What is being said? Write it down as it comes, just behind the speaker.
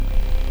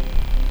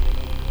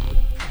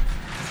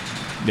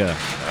Yeah.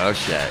 Oh,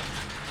 shit.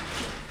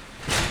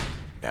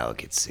 Now it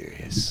gets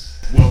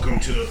serious. Welcome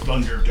to the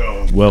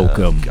Thunderdome.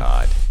 Welcome. Oh,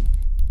 God.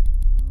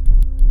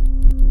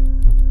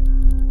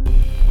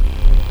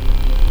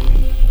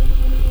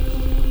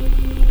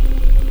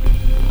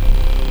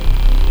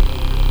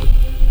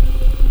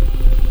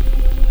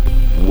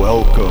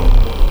 Welcome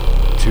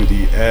to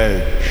the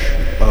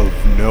edge of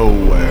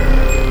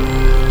nowhere.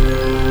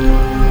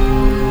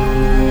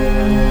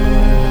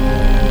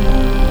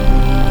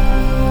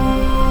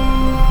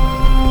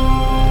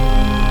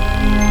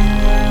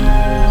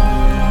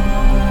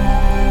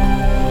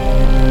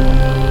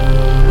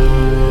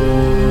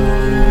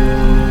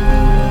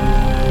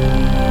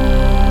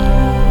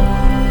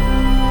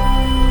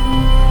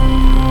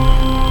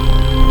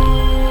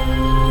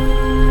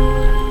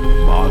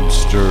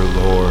 Monster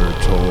Lore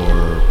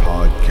Tour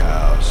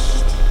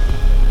Podcast.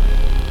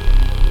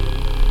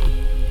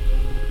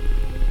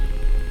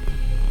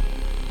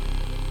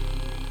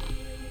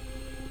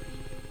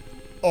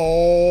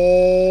 All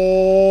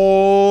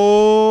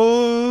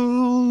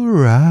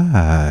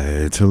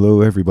right.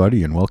 Hello,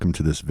 everybody, and welcome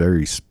to this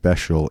very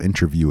special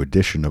interview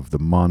edition of the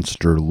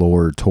Monster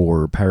Lore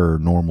Tour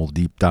Paranormal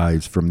Deep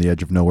Dives from the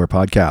Edge of Nowhere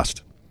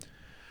podcast.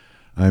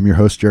 I'm your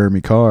host,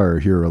 Jeremy Carr,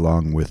 here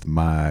along with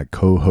my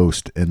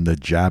co-host and the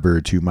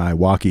jabber to my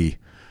walkie,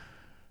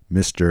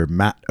 Mr.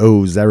 Matt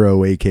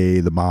O0,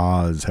 a.k.a. the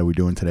Moz. How we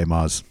doing today,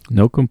 Moz?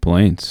 No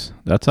complaints.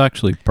 That's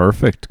actually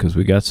perfect because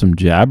we got some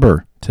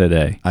jabber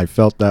today. I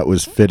felt that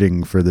was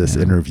fitting for this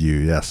interview,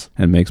 yes.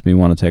 It makes me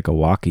want to take a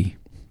walkie,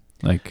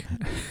 like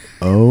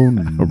Oh,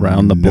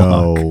 around the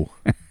block.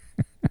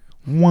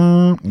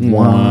 Wah,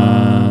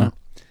 wah.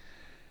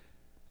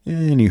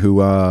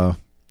 Anywho,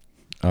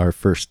 our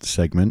first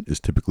segment is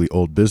typically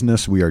old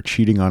business. We are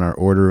cheating on our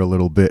order a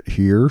little bit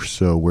here,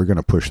 so we're going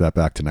to push that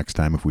back to next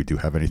time if we do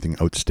have anything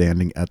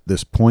outstanding at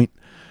this point.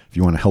 If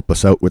you want to help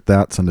us out with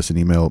that, send us an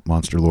email at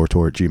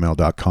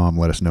monsterloretour@gmail.com.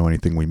 Let us know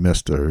anything we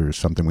missed or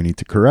something we need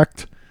to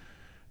correct,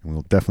 and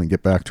we'll definitely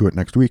get back to it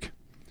next week.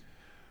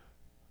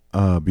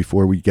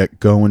 Before we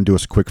get going, do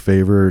us a quick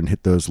favor and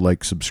hit those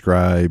like,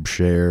 subscribe,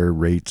 share,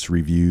 rates,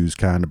 reviews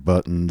kind of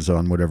buttons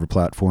on whatever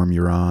platform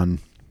you're on.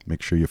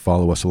 Make sure you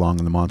follow us along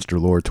in the Monster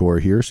Lore Tour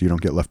here so you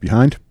don't get left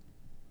behind.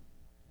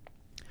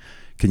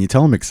 Can you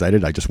tell I'm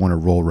excited? I just want to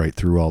roll right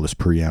through all this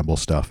preamble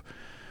stuff.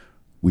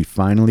 We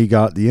finally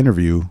got the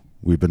interview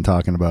we've been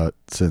talking about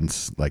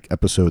since like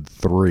episode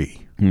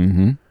 3.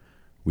 Mm-hmm.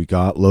 We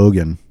got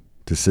Logan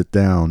to sit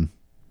down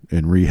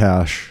and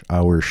rehash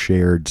our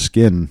shared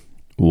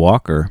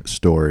Skinwalker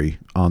story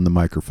on the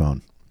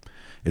microphone.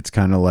 It's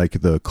kind of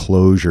like the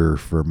closure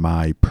for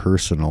my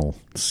personal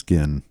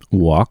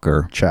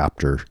Walker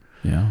chapter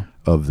Yeah.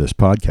 of this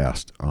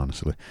podcast,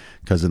 honestly,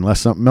 because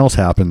unless something else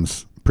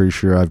happens, pretty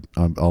sure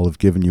I'll have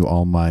given you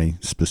all my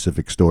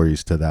specific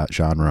stories to that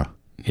genre.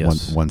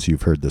 Yes. Once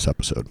you've heard this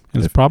episode.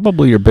 It's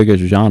probably your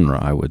biggest genre,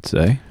 I would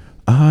say.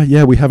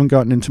 Yeah, we haven't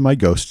gotten into my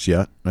ghosts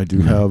yet. I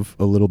do have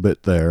a little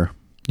bit there.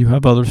 You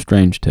have other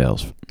strange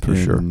tales, for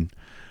sure.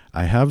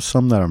 I have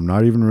some that I'm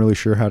not even really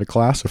sure how to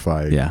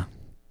classify. Yeah.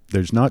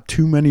 There's not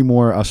too many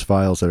more us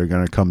files that are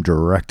going to come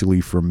directly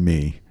from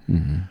me.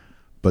 Mm-hmm.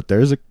 But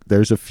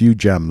there's a few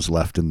gems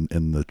left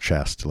in the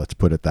chest. Let's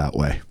put it that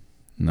way.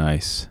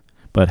 Nice.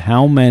 But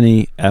how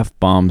many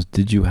F-bombs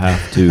did you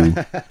have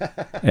to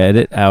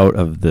edit out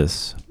of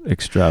this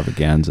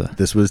extravaganza?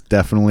 This was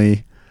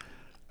definitely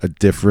a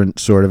different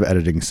sort of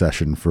editing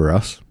session for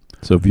us.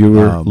 So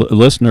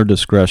listener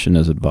discretion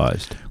is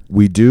advised.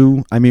 We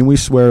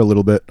swear a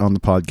little bit on the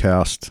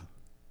podcast.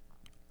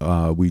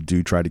 We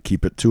do try to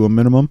keep it to a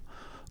minimum.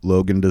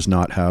 Logan does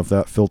not have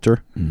that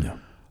filter. No.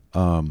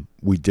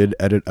 We did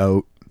edit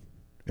out,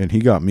 and he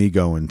got me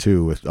going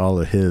too with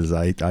all of his.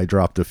 I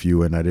dropped a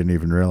few and I didn't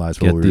even realize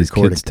while we were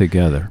recording. Get these kids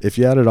together. If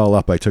you add it all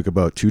up, I took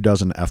about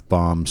 24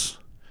 F-bombs,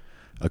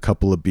 a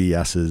couple of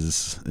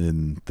BSs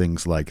and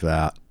things like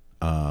that.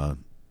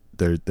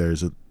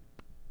 There's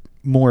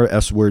more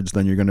S words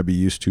than you're going to be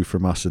used to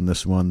from us in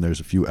this one. There's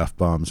a few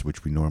F-bombs,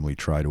 which we normally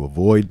try to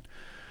avoid,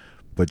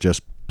 but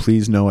just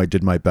please know I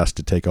did my best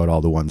to take out all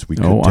the ones we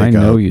could take out. I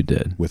know you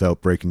did.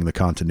 Without breaking the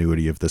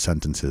continuity of the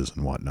sentences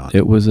and whatnot.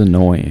 It was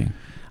annoying.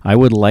 I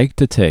would like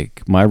to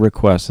take, my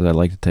request is I'd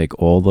like to take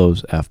all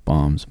those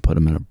F-bombs and put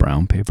them in a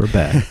brown paper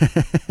bag,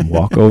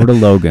 walk over to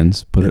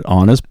Logan's, put it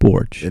on his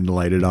porch. And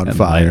light it on Light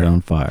fire. it on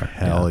fire.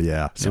 Hell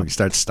yeah. So when he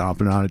starts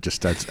stomping on it, just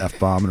starts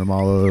F-bombing them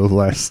all over the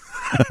place.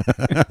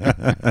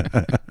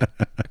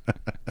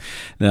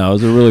 No, it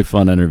was a really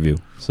fun interview.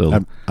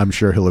 So I'm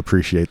sure he'll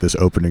appreciate this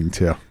opening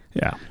too.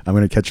 Yeah. I'm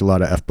going to catch a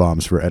lot of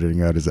F-bombs for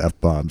editing out his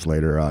F-bombs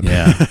later on.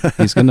 Yeah.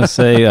 He's going to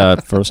say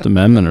First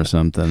Amendment or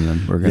something.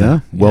 And we're going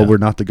to. Well, we're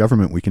not the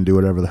government. We can do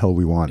whatever the hell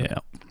we want. Yeah.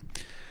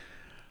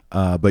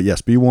 But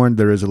yes, be warned,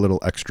 there is a little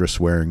extra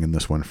swearing in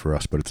this one for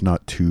us, but it's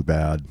not too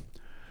bad.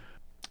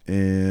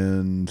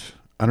 And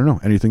I don't know.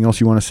 Anything else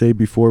you want to say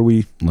before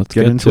we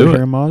get into it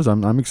here, Maz?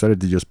 I'm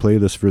excited to just play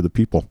this for the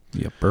people.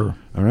 Yepper.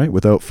 All right.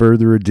 Without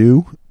further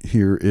ado,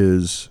 here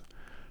is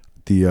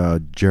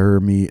the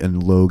Jeremy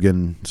and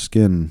Logan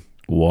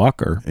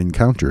Skinwalker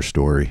encounter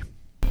story.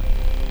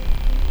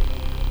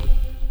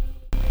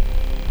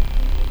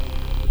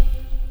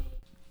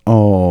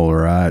 All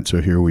right,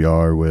 so here we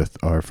are with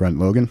our friend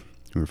Logan.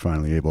 We were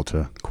finally able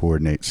to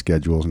coordinate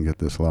schedules and get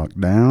this locked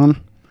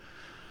down.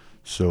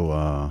 So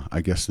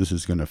I guess this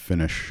is going to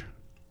finish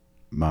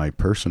my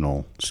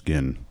personal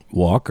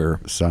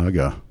Walker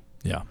saga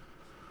Yeah.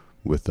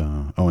 with,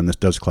 and this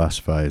does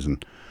classify as an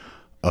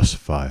Us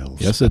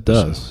Files. Yes, it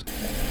does.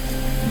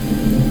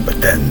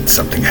 But then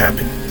something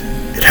happened.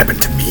 It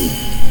happened to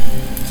me.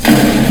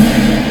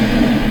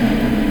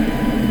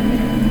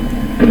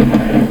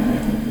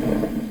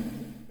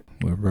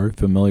 We're very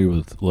familiar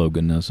with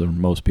Logan, as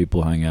most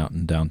people hang out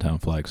in downtown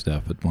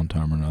Flagstaff at one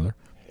time or another.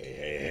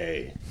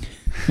 Hey.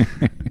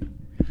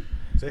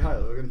 Say hi,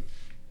 Logan.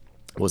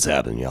 What's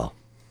happening, y'all?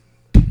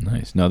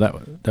 Nice. No,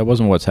 that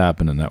wasn't what's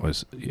happening. That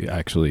was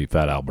actually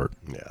Fat Albert.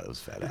 Yeah, that was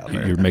Fat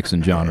Albert. You're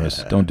mixing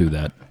genres. Don't do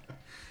that.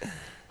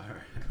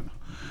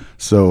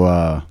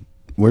 So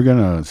we're going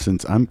to,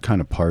 since I'm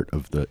kind of part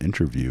of the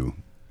interview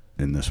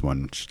in this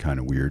one, which is kind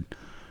of weird,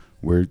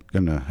 we're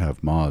going to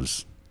have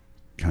Maz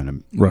kind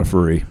of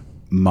Referee.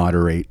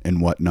 moderate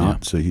and whatnot.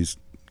 Yeah. So he's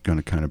going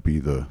to kind of be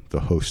the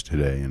host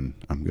today, and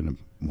I'm going to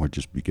more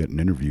just be getting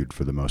interviewed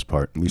for the most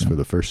part, at least for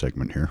the first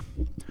segment here.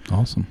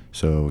 Awesome.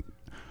 So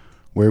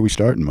where are we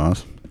starting,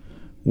 Maz?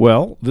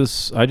 Well,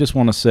 I just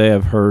want to say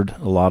I've heard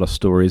a lot of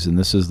stories, and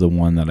this is the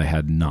one that I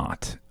had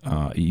not.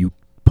 You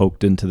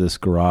poked into this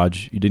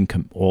garage. You didn't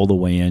come all the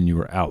way in. You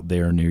were out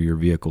there near your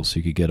vehicle so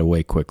you could get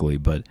away quickly,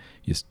 but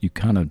you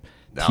kind of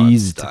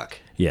teased. I'm stuck.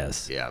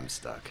 Yes. Yeah, I'm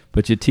stuck.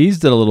 But you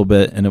teased it a little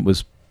bit, and it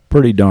was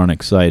pretty darn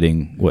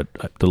exciting what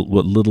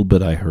little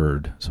bit I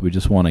heard. So we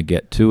just want to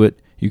get to it.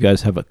 You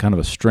guys have a kind of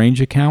a strange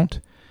account.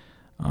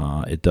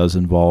 It does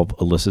involve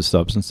illicit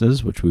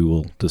substances, which we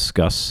will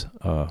discuss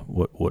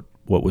what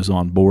was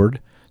on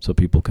board, so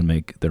people can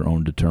make their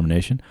own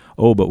determination.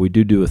 Oh, but we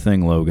do a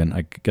thing, Logan.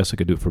 I guess I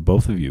could do it for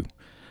both of you.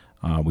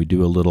 We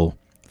do a little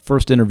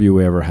first interview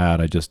we ever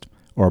had. I just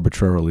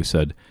arbitrarily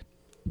said,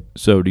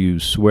 "So do you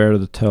swear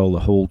to tell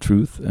the whole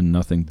truth and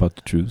nothing but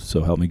the truth?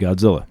 So help me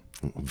Godzilla."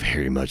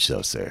 Very much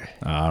so, sir.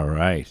 All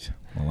right.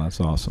 Well, that's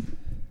awesome.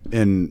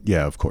 And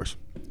yeah, of course.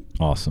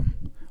 Awesome.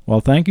 Well,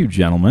 thank you,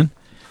 gentlemen.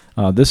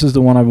 This is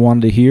the one I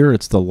wanted to hear.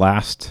 It's the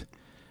last.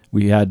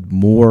 We had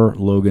more,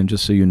 Logan,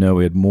 just so you know,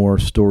 we had more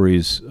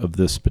stories of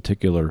this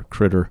particular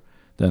critter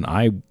than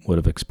I would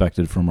have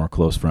expected from our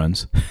close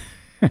friends.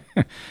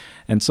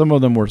 And some of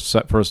them were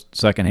first,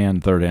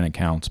 second-hand, third-hand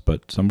accounts,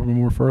 but some of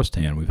them were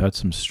first-hand. We've had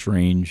some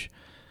strange...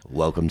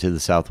 Welcome to the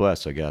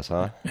Southwest, I guess,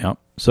 huh? Yeah.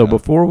 So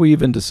before we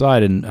even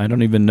decide, and I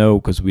don't even know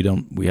because we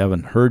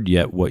haven't heard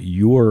yet what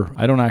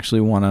I don't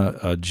actually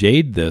want to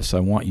jade this. I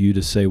want you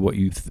to say what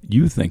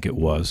you think it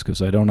was,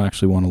 because I don't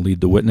actually want to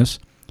lead the witness.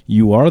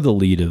 You are the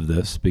lead of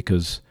this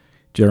because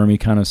Jeremy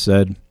kind of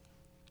said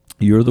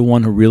you're the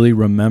one who really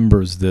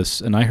remembers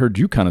this, and I heard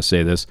you kind of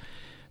say this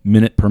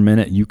minute per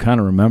minute. You kind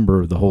of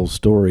remember the whole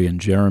story, and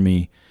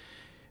Jeremy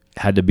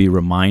had to be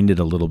reminded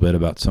a little bit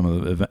about some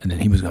of the event, and then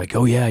he was like,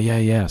 "Oh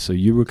yeah." So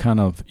you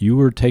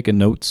were taking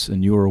notes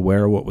and you were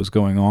aware of what was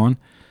going on.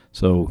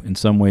 So in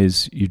some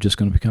ways, you're just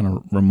going to be kind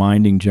of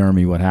reminding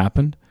Jeremy what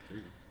happened.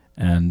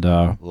 And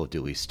Well,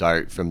 do we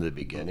start from the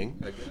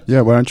beginning, I guess?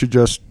 Yeah, why don't you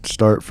just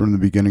start from the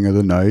beginning of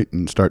the night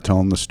and start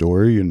telling the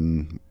story,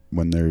 and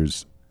when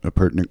there's a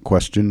pertinent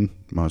question,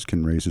 Maz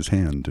can raise his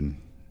hand. And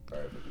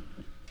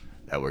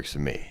That works for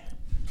me.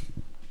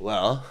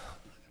 Well,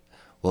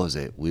 what was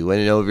it? We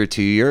went over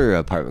to your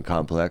apartment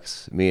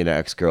complex, me and an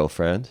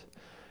ex-girlfriend,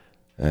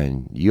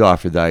 and you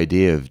offered the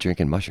idea of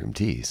drinking mushroom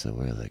tea. So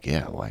we're like,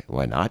 yeah,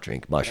 why not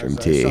drink mushroom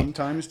tea?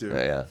 sometimes do.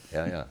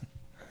 Yeah.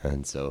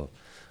 And so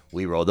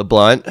we rolled a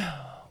blunt,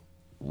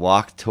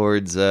 walked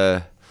towards,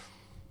 well,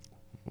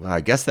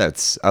 I guess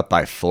that's up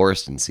by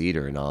Forest and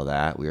Cedar and all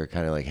that. We were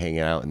kind of like hanging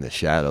out in the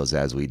shadows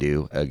as we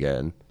do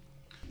again.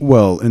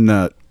 Well, in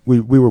that we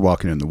were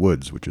walking in the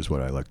woods, which is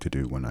what I like to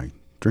do when I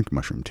drink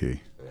mushroom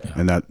tea. Yeah.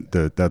 And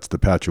that's the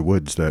patch of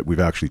woods that we've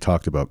actually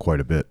talked about quite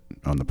a bit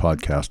on the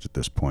podcast at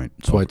this point.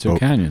 Switzer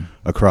Canyon.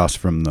 Across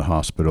from the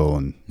hospital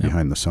and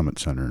behind the Summit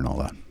Center and all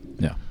that.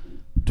 Yeah.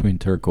 Between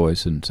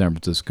Turquoise and San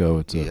Francisco,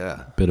 it's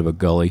a bit of a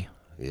gully.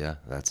 Yeah,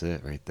 that's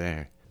it right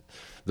there.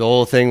 The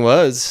whole thing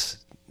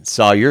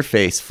saw your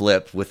face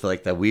flip with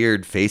like that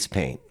weird face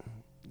paint.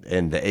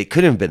 And it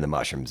couldn't have been the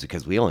mushrooms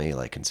because we only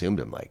like consumed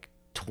them like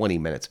 20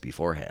 minutes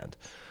beforehand.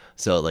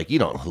 So, like, you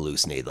don't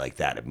hallucinate like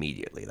that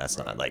immediately. That's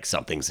not, like,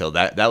 something. So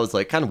that was,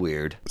 like, kind of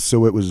weird.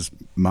 So it was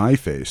my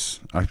face.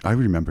 I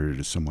remembered it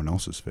as someone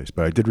else's face.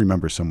 But I did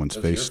remember someone's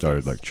face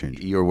started, like,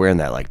 changing. You were wearing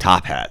that, like,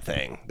 top hat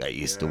thing that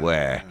you used to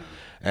wear.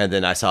 And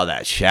then I saw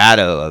that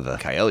shadow of a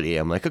coyote.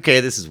 I'm like, okay,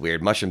 this is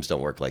weird. Mushrooms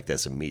don't work like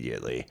this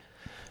immediately.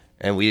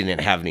 And we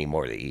didn't have any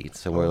more to eat.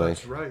 So we're like...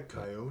 that's right.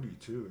 Coyote,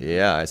 too.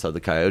 Yeah, I saw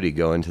the coyote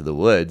go into the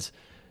woods.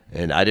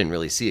 And I didn't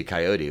really see a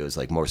coyote. It was,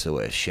 like, more so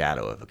a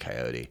shadow of a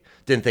coyote.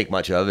 Didn't think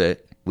much of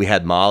it. We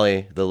had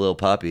Molly, the little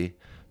puppy.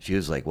 She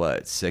was like,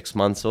 6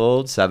 months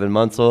old, 7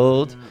 months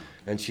old?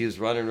 And she was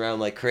running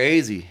around like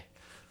crazy.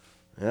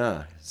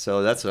 Yeah,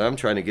 so that's what I'm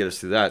trying to get us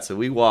through that. So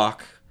we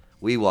walk.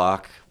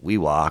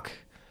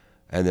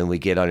 And then we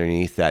get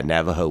underneath that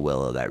Navajo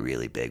willow, that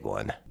really big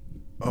one.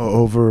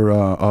 Oh, over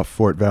off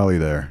Fort Valley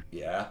there.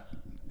 Yeah.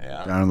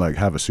 Down in like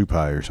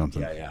Havasupai or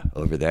something. Yeah.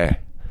 Over there.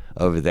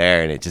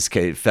 And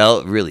it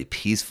felt really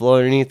peaceful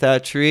underneath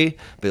that tree,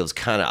 but it was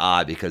kind of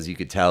odd because you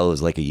could tell it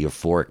was like a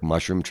euphoric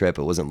mushroom trip.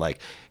 It wasn't like,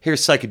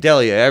 here's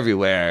psychedelia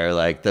everywhere.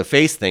 Like the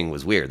face thing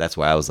was weird. That's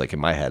why I was like in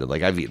my head,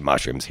 like, I've eaten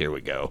mushrooms. Here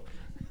we go.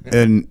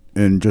 And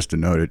just to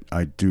note it,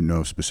 I do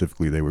know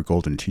specifically they were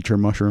golden teacher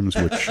mushrooms,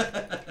 which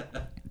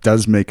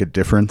does make a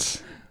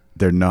difference.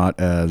 They're not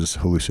as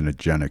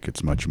hallucinogenic.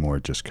 It's much more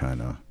just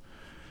kind of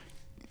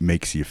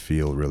makes you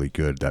feel really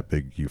good, that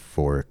big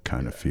euphoric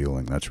kind of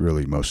feeling. That's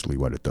really mostly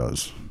what it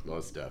does.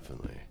 Most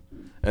definitely.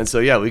 And so,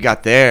 yeah, we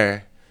got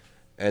there,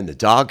 and the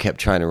dog kept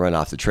trying to run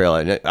off the trail.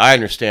 And I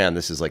understand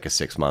this is like a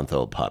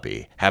 6-month-old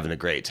puppy having a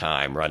great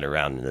time running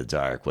around in the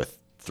dark with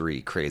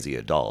 3 crazy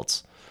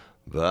adults.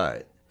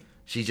 But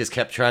she just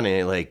kept trying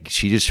to,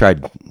 she just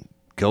tried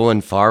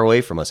going far away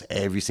from us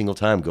every single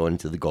time, going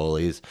into the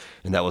goalies.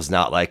 And that was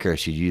not like her.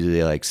 She'd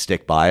usually,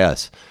 stick by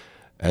us.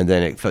 And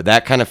then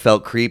that kind of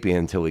felt creepy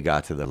until we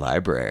got to the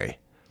library.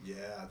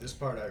 Yeah, this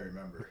part I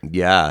remember.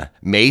 Yeah,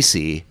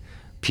 Macy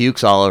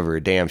pukes all over her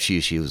damn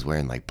shoes. She was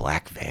wearing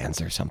black Vans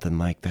or something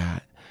like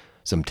that,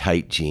 some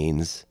tight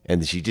jeans,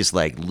 and she just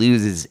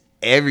loses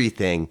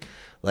everything.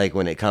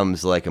 When it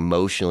comes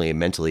emotionally and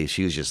mentally,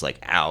 she was just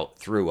out,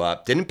 threw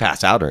up, didn't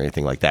pass out or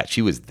anything like that.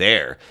 She was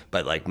there,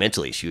 but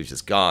mentally she was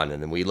just gone.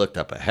 And then we looked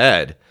up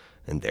ahead,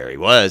 and there he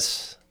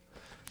was.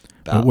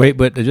 But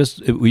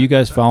were you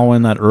guys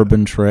following that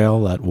urban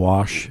trail, that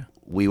wash?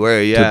 We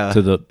were, yeah.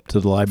 To the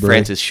library?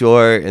 Francis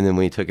Shore, and then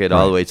we took it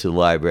all the way to the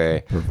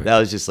library. Perfect. That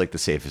was just the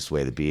safest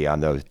way to be on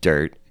the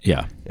dirt.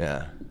 Yeah.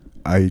 Yeah.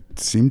 I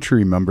seem to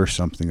remember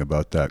something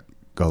about that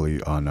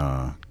gully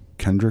on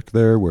Kendrick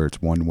there, where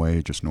it's one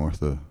way just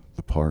north of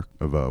the park,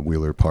 of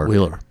Wheeler Park.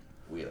 Wheeler.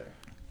 Okay.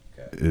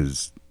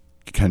 Is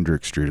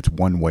Kendrick Street. It's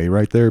one way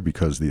right there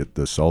because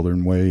the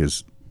southern way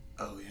is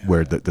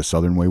where the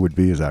southern way would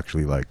be is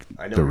actually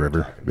the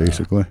river,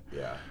 basically.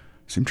 Yeah.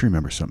 Seem to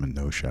remember something in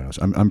those shadows.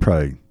 I'm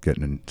probably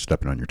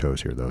stepping on your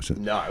toes here, though. So,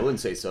 No, I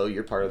wouldn't say so.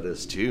 You're part of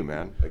this too,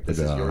 man. This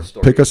is your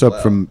story. pick us as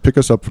up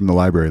well. from the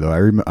library, though.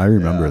 I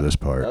remember this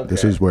part. Okay.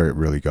 This is where it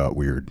really got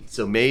weird.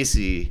 So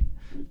Macy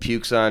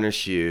pukes on her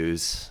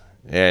shoes,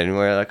 and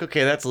we're like,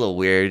 okay, that's a little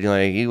weird.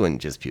 You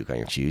wouldn't just puke on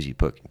your shoes. You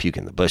puke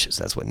in the bushes.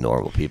 That's what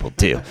normal people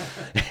do.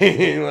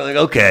 And we're like,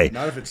 okay.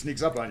 Not if it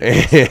sneaks up on you.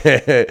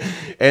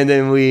 And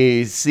then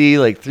we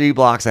see 3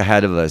 blocks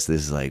ahead of us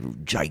this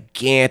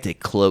gigantic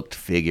cloaked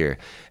figure,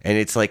 and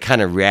it's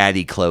kind of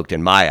ratty cloaked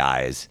in my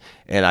eyes.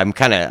 And I'm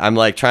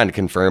trying to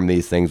confirm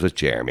these things with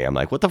Jeremy. I'm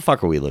like, what the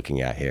fuck are we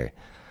looking at here?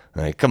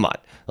 Come on,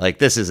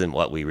 this isn't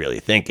what we really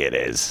think it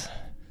is.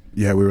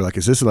 Yeah, we were like,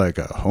 is this a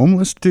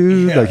homeless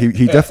dude? Yeah.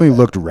 He definitely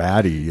looked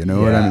ratty, you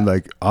know what I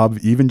Yeah. mean?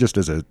 Even just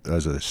as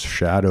a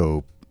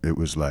shadow, it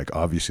was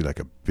obviously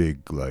a big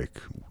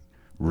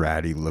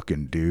ratty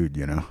looking dude,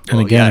 you know. And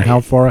again,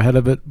 how far ahead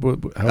of it?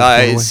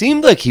 It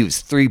seemed like he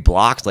was 3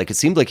 blocks. It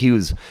seemed like he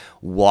was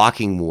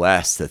walking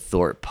west to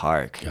Thorpe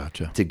Park.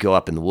 Gotcha. To go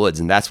up in the woods.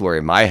 And that's where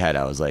in my head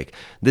I was like,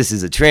 this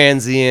is a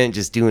transient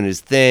just doing his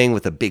thing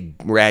with a big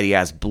ratty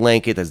ass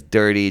blanket that's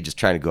dirty, just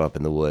trying to go up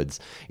in the woods,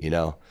 you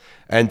know.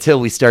 Until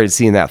we started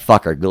seeing that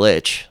fucker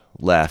glitch,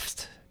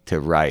 left to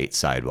right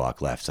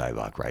sidewalk, left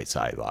sidewalk, right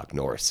sidewalk,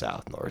 north,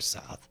 south, north,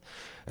 south.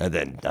 And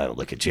then I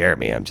look at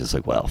Jeremy, I'm just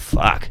like, well,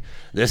 fuck,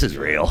 this is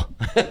real.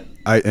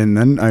 And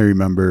then I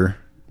remember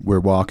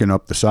we're walking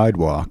up the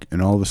sidewalk, and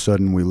all of a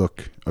sudden we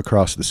look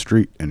across the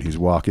street, and he's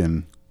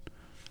walking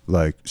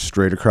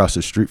straight across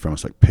the street from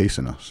us,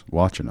 pacing us,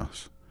 watching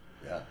us.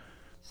 Yeah.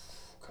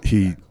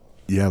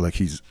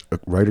 He's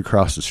right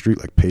across the street,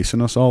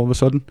 pacing us all of a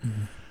sudden.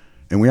 Mm-hmm.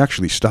 And we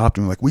actually stopped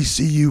and we're like, we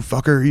see you,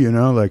 fucker, you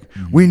know,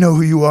 we know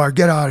who you are.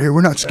 Get out of here.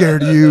 We're not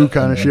scared of you,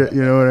 kind of shit.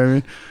 You know what I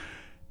mean?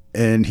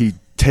 And he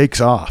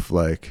takes off,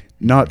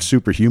 not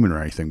superhuman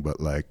or anything, but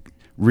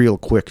real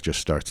quick, just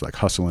starts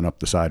hustling up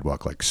the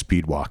sidewalk,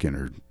 speed walking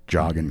or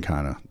jogging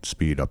kind of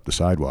speed up the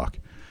sidewalk.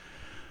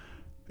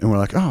 And we're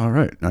like, oh, all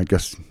right. I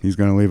guess he's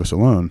going to leave us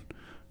alone.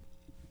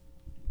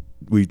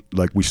 We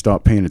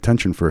stopped paying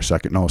attention for a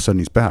second, and all of a sudden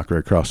he's back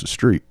right across the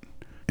street.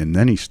 And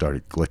then he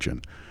started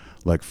glitching.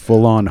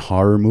 Full-on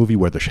horror movie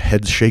where the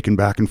head's shaking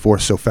back and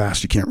forth so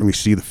fast you can't really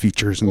see the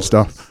features and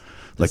stuff.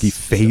 He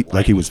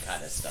was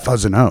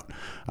fuzzing out.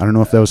 I don't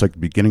know if that was the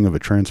beginning of a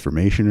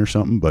transformation or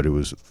something, but it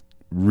was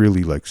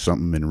really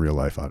something in real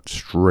life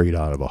straight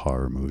out of a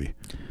horror movie.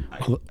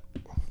 Well,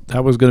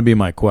 that was going to be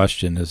my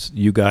question, is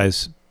you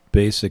guys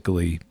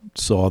basically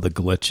saw the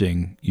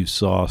glitching. You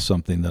saw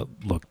something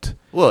that looked...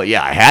 Well,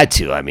 yeah, I had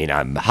to. I mean,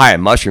 I'm high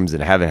on mushrooms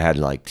and I haven't had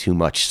too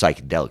much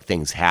psychedelic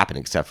things happen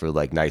except for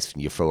nice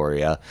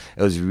euphoria.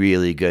 It was a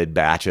really good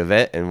batch of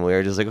it, and we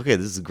were just like, okay,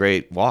 this is a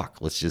great walk.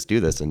 Let's just do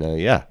this. And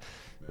yeah,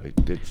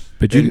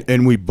 But you,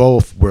 And we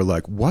both were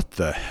like, what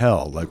the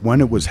hell? Like, when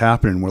it was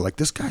happening, we're like,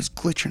 this guy's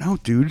glitching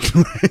out, dude.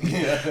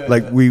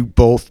 Like, we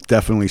both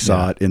definitely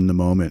saw it in the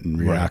moment and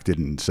reacted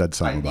and said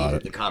something about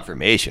it. The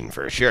confirmation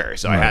for sure.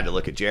 So I had to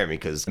look at Jeremy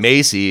because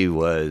Macy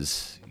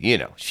was,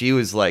 she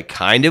was like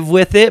kind of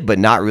with it, but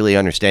not really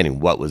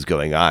understanding what was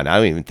going on. I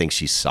don't even think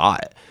she saw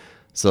it.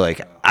 So,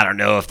 like, I don't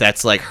know if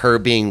that's like her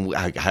being,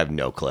 I have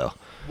no clue.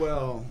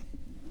 Well,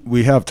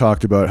 we have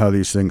talked about how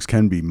these things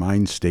can be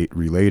mind state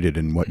related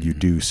and what you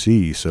do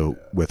see. So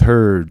with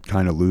her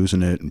kind of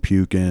losing it and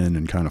puking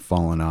and kind of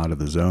falling out of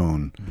the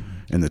zone,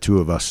 and the two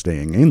of us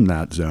staying in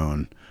that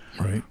zone,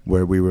 right,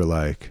 where we were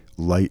like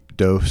light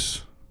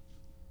dose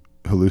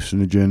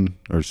hallucinogen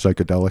or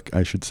psychedelic,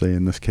 I should say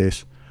in this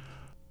case,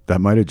 we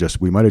might have just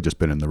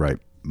been in the right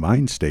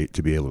mind state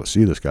to be able to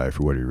see this guy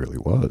for what he really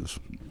was.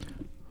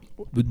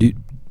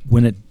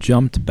 When it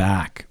jumped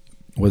back,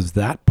 was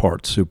that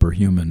part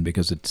superhuman?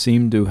 Because it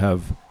seemed to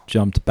have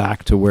jumped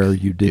back to where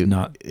you did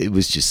not. It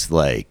was just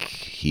like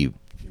he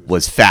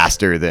was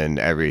faster than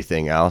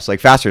everything else, like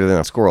faster than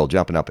a squirrel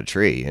jumping up a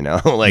tree,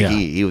 like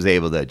he was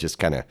able to just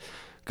kind of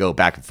go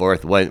back and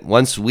forth.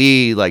 Once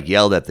we like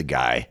yelled at the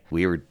guy,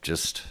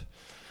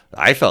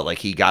 I felt like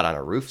he got on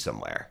a roof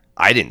somewhere.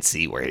 I didn't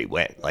see where he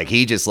went. Like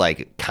he just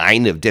like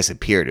kind of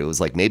disappeared. It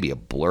was like maybe a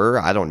blur.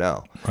 I don't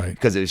know. Right.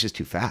 Because it was just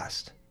too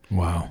fast.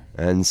 Wow.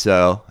 And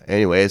so,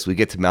 anyways, we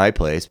get to my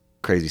place.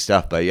 Crazy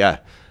stuff. But yeah,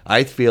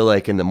 I feel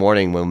like in the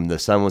morning when the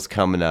sun was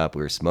coming up,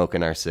 we were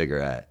smoking our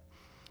cigarette.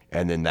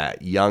 And then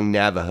that young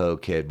Navajo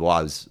kid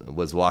was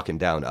walking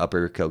down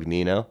Upper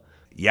Cognino.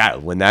 Yeah,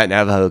 when that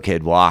Navajo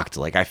kid walked,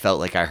 like I felt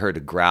like I heard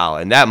a growl.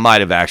 And that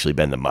might have actually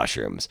been the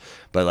mushrooms.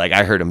 But like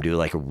I heard him do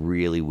like a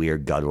really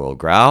weird guttural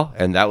growl.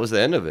 And that was the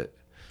end of it.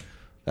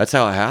 That's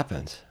how it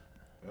happened.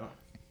 Yeah.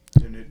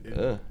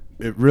 And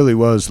it really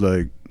was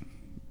like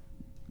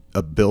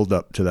a build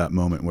up to that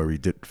moment where we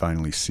did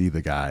finally see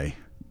the guy,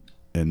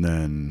 and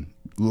then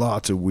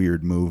lots of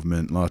weird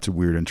movement, lots of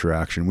weird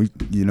interaction.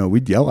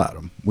 We'd yell at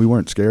him. We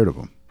weren't scared of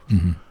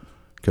him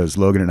because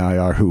Logan and I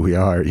are who we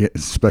are,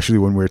 especially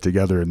when we're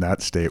together in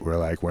that state. We're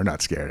like, we're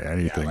not scared of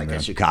anything. Yeah, like man.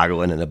 a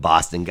Chicagoan and a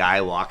Boston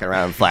guy walking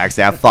around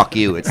Flagstaff. Fuck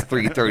you. It's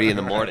 3:30 in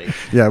the morning.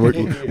 Yeah,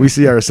 we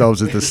see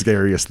ourselves as the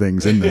scariest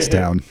things in this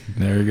town.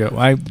 There you go.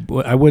 I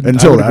wouldn't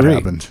until that agree.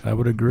 happened. I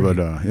would agree.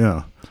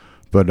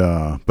 But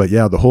but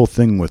yeah, the whole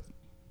thing with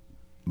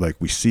like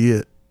we see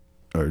it,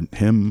 or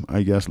him,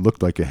 I guess,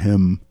 looked like a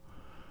him,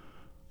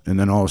 and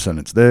then all of a sudden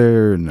it's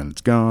there, and then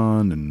it's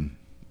gone, and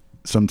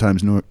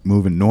sometimes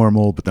moving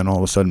normal, but then all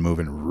of a sudden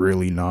moving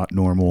really not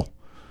normal.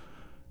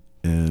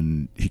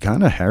 And he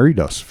kind of harried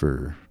us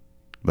for,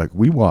 like,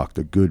 we walked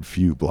a good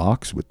few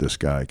blocks with this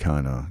guy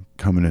kind of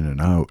coming in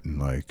and out and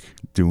like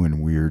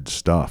doing weird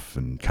stuff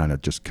and kind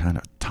of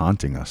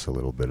taunting us a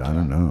little bit. I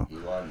don't know.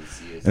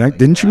 And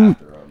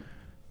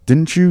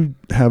didn't you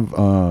have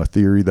a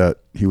theory that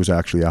he was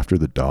actually after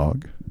the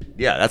dog?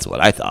 Yeah, that's what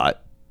I thought.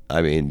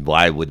 I mean,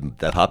 why would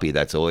the puppy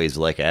that's always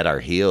like at our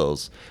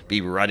heels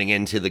be running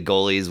into the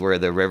gullies where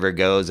the river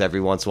goes every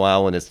once in a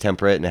while when it's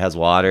temperate and it has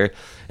water?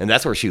 And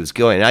that's where she was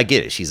going. And I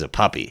get it. She's a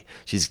puppy.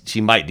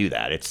 She might do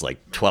that. It's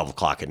like 12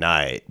 o'clock at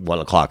night, 1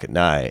 o'clock at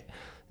night.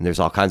 And there's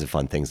all kinds of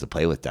fun things to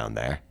play with down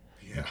there.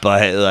 Yeah.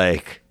 But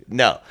like,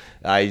 no,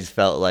 I just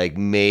felt like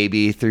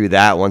maybe through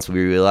that, once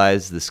we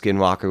realized the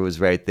Skinwalker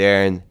was right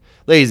there. And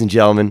ladies and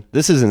gentlemen,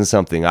 this isn't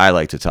something I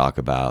like to talk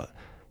about.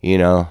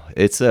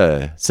 It's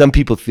some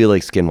people feel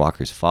like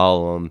Skinwalkers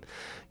follow them.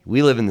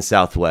 We live in the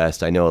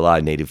Southwest. I know a lot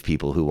of Native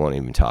people who won't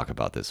even talk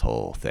about this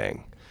whole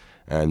thing.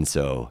 And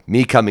so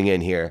me coming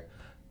in here,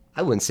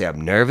 I wouldn't say I'm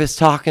nervous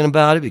talking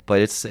about it,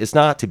 but it's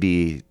not to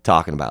be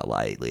talking about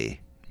lightly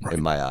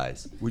in my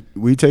eyes.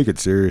 We take it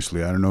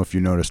seriously. I don't know if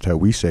you noticed how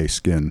we say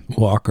skin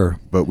walker,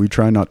 but we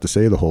try not to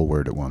say the whole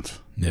word at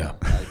once. Yeah.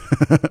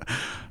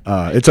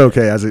 It's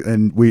okay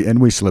and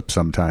we slip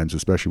sometimes,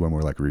 especially when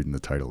we're like reading the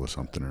title of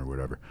something or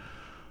whatever.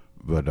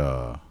 But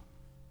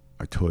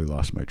I totally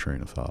lost my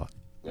train of thought.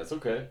 That's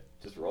okay.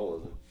 Just roll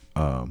with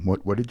it.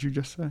 What did you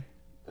just say?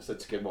 I said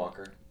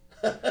Skinwalker.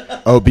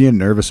 Oh, being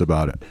nervous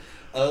about it.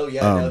 Oh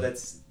yeah, no,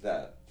 that's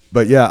that.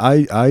 But yeah,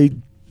 I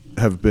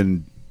have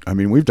been. I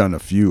mean, we've done a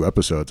few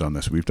episodes on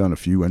this. We've done a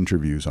few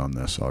interviews on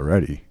this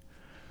already,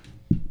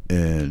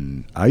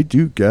 and I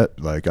get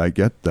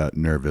that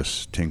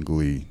nervous,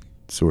 tingly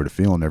sort of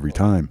feeling every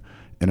time,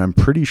 and I'm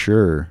pretty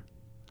sure.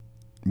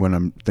 When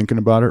I'm thinking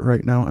about it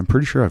right now, I'm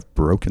pretty sure I've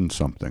broken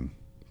something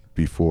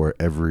before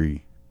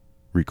every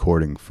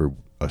recording for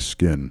a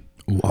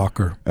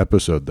Skinwalker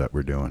episode that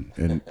we're doing,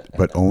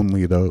 but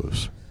only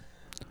those.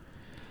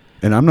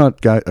 And I'm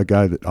not a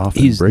guy that often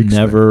breaks things. He's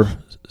never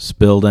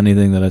spilled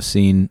anything that I've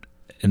seen,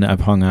 and I've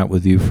hung out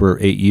with you for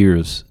 8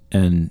 years,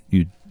 and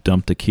you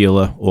dumped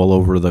tequila all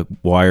over the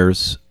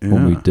wires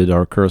when we did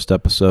our cursed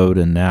episode,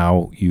 and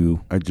now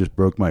I just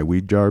broke my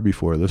weed jar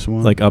before this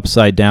one. Like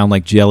upside down,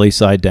 like jelly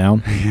side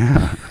down.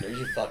 Yeah. There's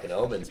your fucking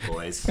omens,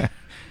 boys.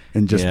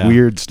 And just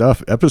weird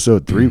stuff.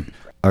 Episode 3,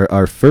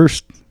 our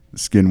first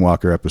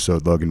Skinwalker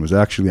episode, Logan, was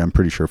actually, I'm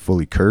pretty sure,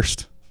 fully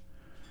cursed.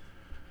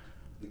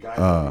 The guy is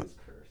cursed.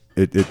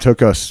 it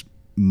took us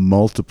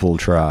multiple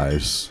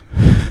tries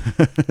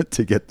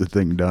to get the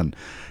thing done.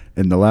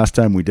 And the last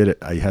time we did it,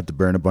 I had to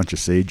burn a bunch of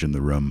sage in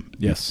the room.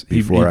 Yes,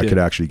 before he I could did.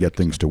 actually get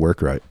things to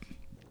work right.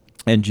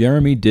 And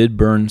Jeremy did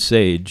burn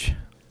sage,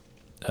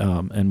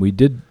 and we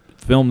did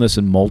film this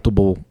in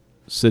multiple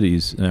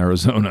cities in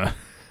Arizona.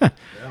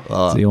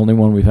 It's the only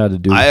one we've had to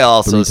do. I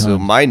also, 3 so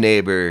times. my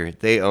neighbor,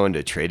 they owned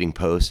a trading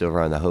post over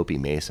on the Hopi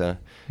Mesa.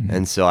 Mm-hmm.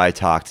 And so I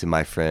talked to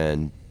my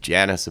friend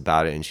Janice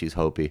about it, and she's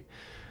Hopi.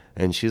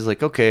 And she's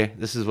like, okay,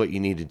 this is what you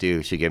need to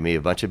do. She gave me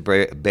a bunch of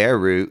bear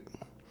root,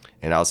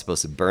 and I was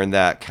supposed to burn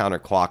that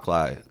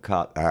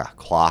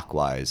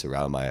clockwise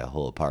around my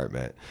whole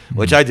apartment,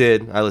 which I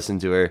did. I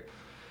listened to her.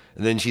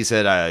 And then she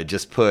said,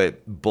 just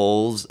put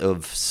bowls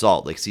of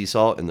salt, like sea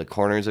salt, in the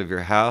corners of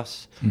your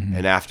house.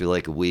 And after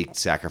like a week,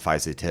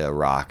 sacrifice it to a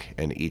rock.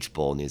 And each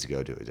bowl needs to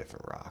go to a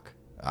different rock.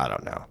 I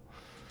don't know.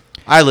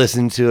 I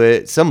listened to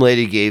it. Some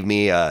lady gave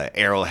me an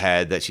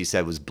arrowhead that she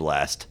said was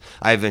blessed.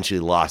 I eventually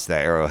lost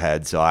that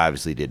arrowhead, so I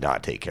obviously did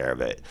not take care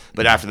of it.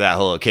 But after that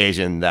whole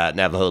occasion, that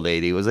Navajo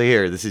lady was like,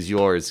 here, this is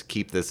yours.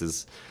 Keep this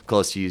as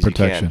close to you as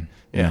Protection.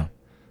 you can.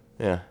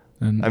 Yeah.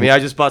 And I mean, I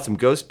just bought some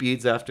ghost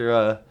beads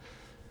after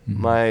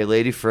my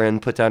lady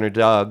friend put down her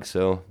dog,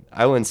 so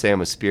I wouldn't say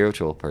I'm a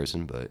spiritual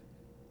person, but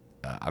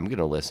I'm going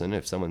to listen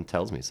if someone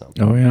tells me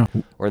something. Oh yeah,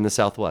 Or in the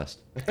Southwest.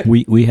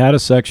 we had a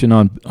section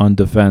on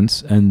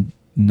defense, and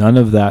none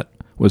of that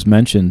was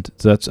mentioned.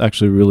 So that's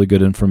actually really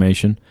good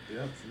information.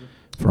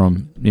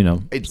 From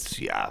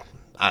It's,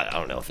 I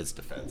don't know if it's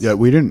defense. Yeah,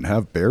 we didn't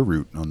have bear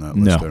root on that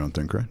list, No. I don't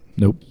think, right?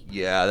 nope.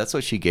 Yeah, that's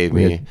what she gave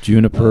We me. had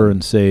juniper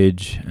and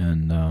sage,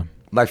 and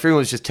My friend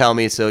was just telling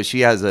me, so she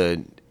has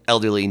an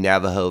elderly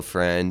Navajo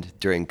friend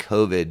during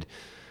COVID.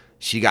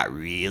 She got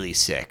really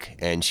sick,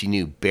 and she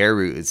knew bear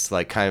root is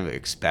like kind of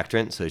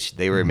expectorant, so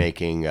they were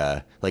making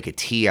like a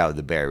tea out of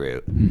the bear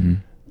root.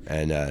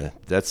 And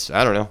that's,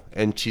 I don't know.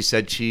 And she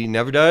said she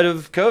never died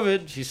of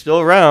COVID. She's still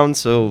around,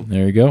 so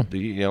there you go.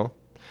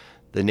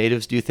 the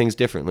natives do things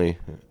differently,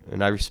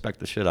 and I respect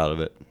the shit out of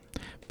it.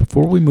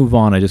 Before we move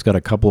on, I just got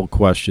a couple of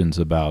questions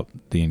about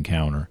the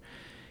encounter.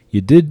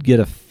 You did get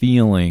a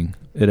feeling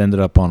it ended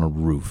up on a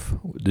roof.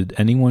 Did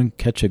anyone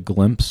catch a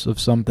glimpse of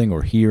something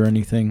or hear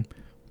anything?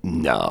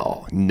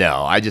 No.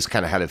 I just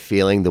kind of had a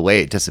feeling the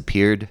way it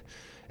disappeared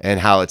and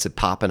how it's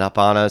popping up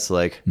on us.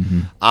 Like,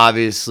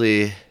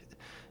 obviously,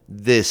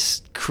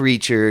 this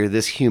creature,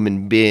 this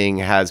human being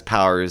has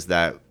powers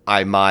that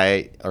I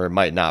might or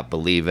might not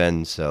believe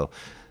in. So,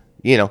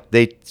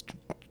 they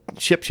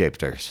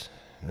shapeshifters.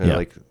 Yeah.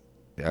 Like,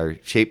 are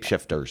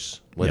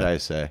shapeshifters. What did Yeah. I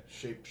say?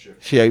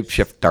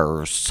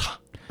 Shapeshifters.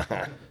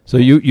 So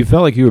you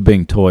felt like you were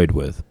being toyed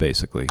with,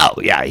 basically. Oh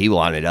yeah, he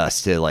wanted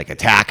us to like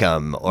attack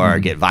him or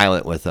get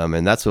violent with him,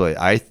 and that's what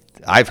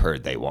I've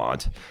heard they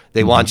want.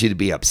 They want you to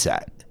be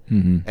upset,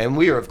 and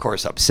we were of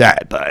course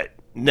upset, but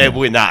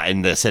we're not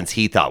in the sense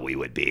he thought we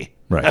would be.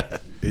 Right.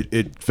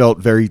 It felt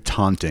very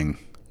taunting,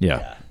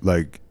 Yeah.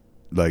 like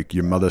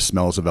your mother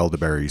smells of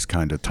elderberries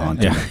kind of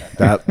taunting.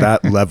 That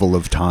level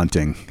of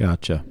taunting.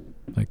 Gotcha.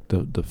 Like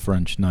the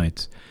French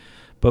knights.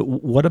 But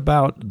what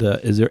about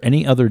is there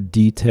any other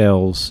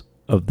details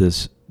of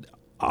this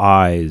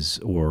eyes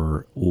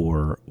or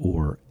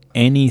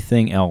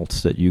anything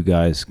else that you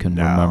guys can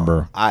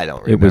remember? I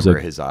don't It was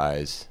remember his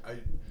eyes.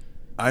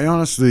 I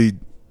honestly,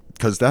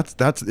 because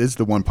that is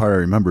the one part I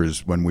remember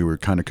is when we were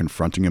kind of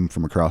confronting him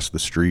from across the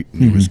street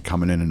and he was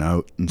coming in and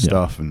out and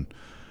stuff, and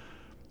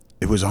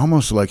it was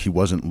almost like he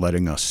wasn't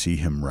letting us see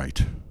him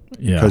right.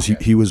 Yeah. Because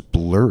he was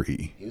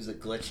blurry. He was a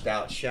glitched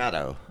out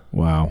shadow.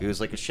 Wow. He was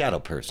like a shadow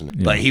person,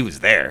 but he was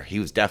there. He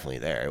was definitely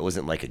there. It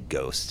wasn't like a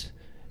ghost.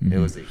 It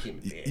was a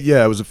human being.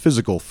 Yeah, it was a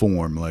physical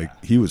form.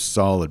 Like he was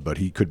solid, but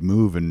he could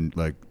move and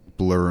like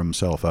blur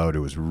himself out. It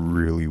was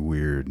really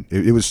weird.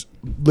 It was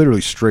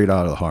literally straight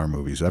out of the horror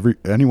movies.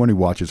 Anyone who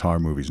watches horror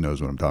movies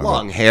knows what I'm talking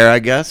Long about. hair, I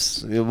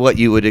guess. What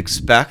you would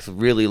expect.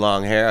 Really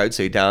long hair. I would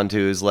say down to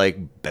his like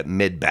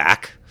mid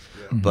back,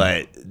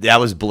 but that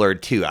was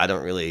blurred too. I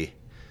don't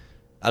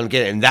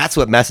get it. And that's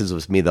what messes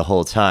with me the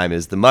whole time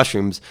is the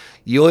mushrooms.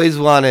 You always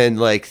want to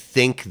like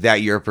think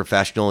that you're a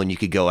professional and you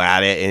could go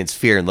at it and it's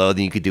fear and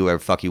loathing. You could do whatever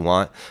the fuck you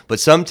want. But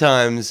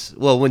sometimes,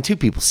 well, when two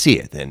people see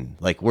it, then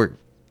like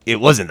it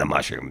wasn't the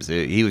mushrooms.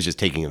 He was just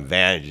taking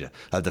advantage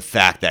of the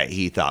fact that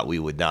he thought we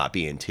would not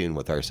be in tune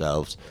with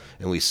ourselves.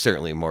 And we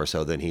certainly more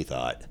so than he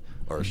thought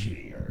or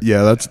she.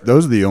 Yeah,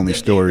 those are the only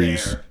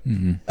stories.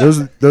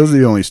 Those are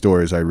the only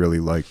stories I really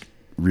like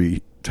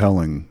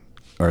retelling.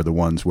 Are the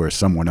ones where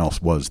someone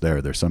else was there.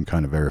 There's some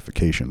kind of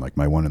verification, like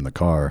my one in the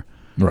car,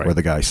 Right. where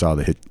the guy saw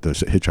the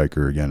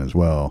hitchhiker again as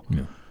well.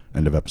 Yeah.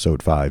 End of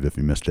episode 5, if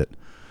you missed it.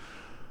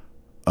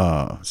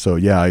 So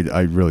yeah,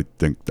 I really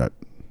think that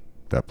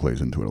plays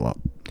into it a lot.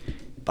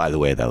 By the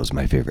way, that was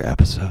my favorite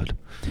episode.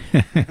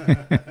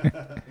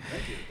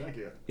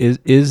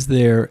 Is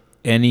there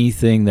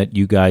anything that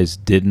you guys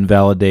didn't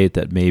validate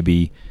that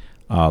maybe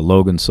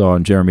Logan saw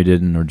and Jeremy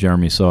didn't, or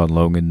Jeremy saw and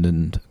Logan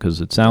didn't?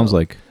 Because it sounds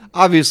like...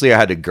 Obviously, I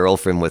had a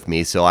girlfriend with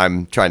me, so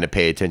I'm trying to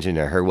pay attention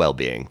to her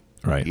well-being.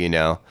 Right. You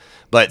know?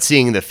 But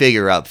seeing the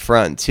figure up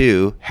front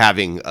too,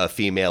 having a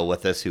female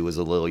with us who was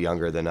a little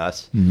younger than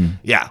us,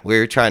 yeah, we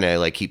were trying to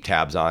like keep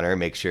tabs on her,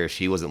 make sure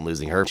she wasn't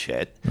losing her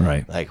shit.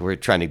 Right. Like we're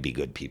trying to be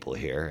good people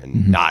here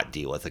and not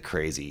deal with a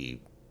crazy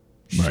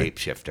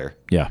shapeshifter.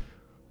 Yeah.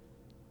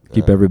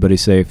 Keep everybody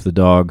safe, the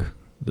dog,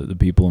 the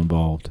people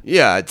involved.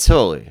 Yeah,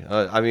 totally.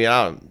 I mean,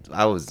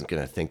 I wasn't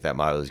gonna think that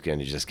Milo was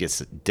gonna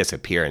just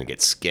disappear and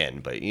get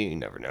skinned, but you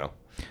never know.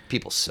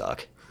 People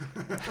suck.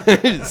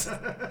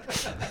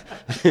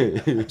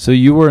 So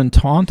you were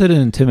taunted and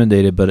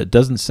intimidated, but it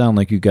doesn't sound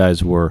like you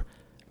guys were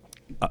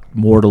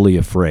mortally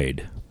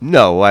afraid.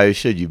 No, why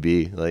should you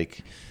be?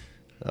 Like,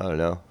 I don't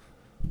know.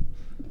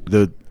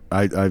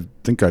 I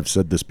think I've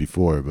said this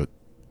before, but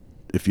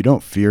if you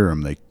don't fear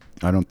them,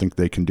 I don't think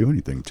they can do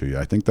anything to you.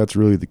 I think that's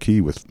really the key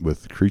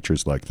with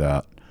creatures like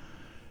that,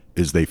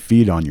 is they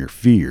feed on your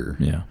fear.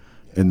 Yeah.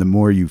 And the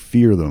more you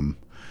fear them,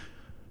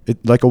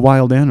 like a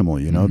wild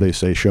animal, you know, they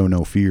say show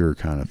no fear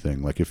kind of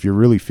thing. Like if you're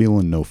really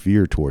feeling no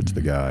fear towards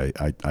the guy,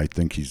 I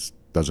think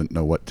doesn't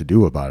know what to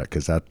do about it,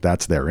 because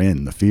that's their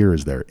in. The fear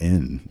is their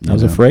in. I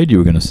was afraid you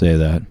were going to say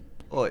that.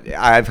 Well,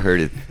 I've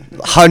heard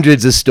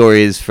hundreds of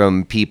stories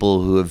from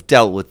people who have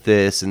dealt with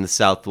this in the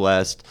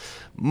Southwest.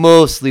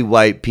 Mostly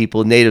white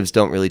people. Natives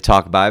don't really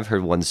talk about it. I've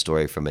heard one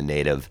story from a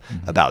native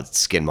about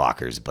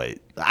skinwalkers, but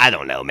I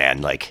don't know,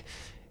 man. Like,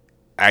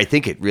 I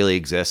think it really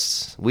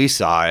exists. We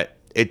saw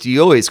it.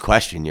 You always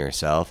question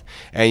yourself.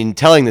 And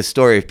telling the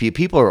story,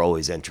 people are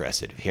always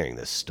interested in hearing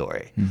this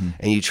story.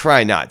 And you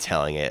try not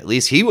telling it. At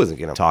least he wasn't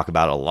going to talk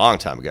about it a long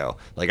time ago.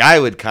 Like, I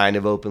would kind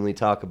of openly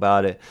talk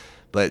about it.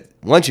 But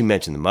once you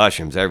mention the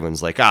mushrooms,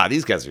 everyone's like,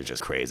 these guys are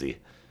just crazy.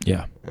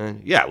 Yeah.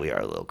 And yeah, we are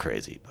a little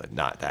crazy, but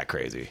not that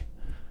crazy.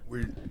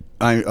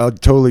 I'll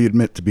totally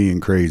admit to being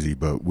crazy,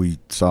 but we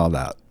saw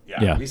that.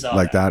 Yeah. We saw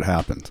that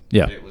happened.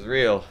 Yeah. It was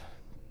real.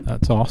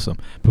 That's awesome.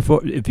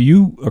 If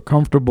you are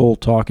comfortable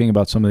talking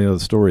about some of the other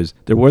stories,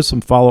 there was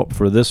some follow-up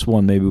for this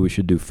one maybe we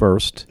should do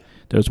first.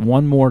 There's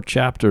one more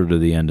chapter to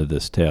the end of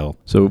this tale.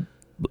 So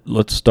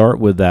let's start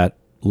with that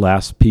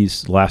last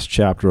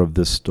chapter of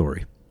this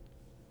story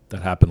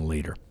that happened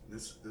later.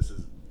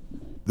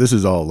 This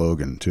is all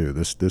Logan too.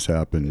 This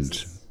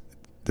happened.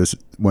 This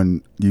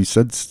when you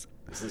said. Is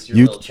this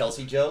your little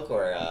Chelsea joke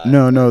or?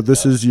 No.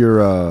 This is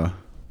your.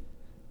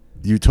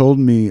 You told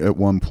me at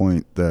one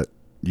point that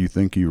you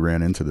think you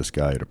ran into this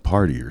guy at a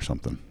party or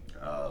something.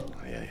 Oh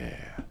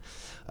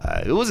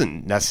yeah. It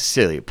wasn't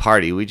necessarily a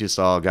party. We just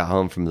all got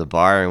home from the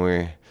bar and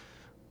we're,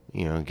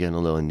 getting a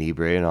little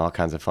inebriated and all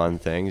kinds of fun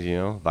things.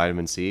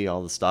 Vitamin C,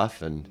 all the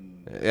stuff,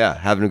 and yeah,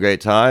 having a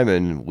great time.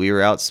 And we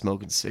were out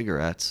smoking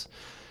cigarettes.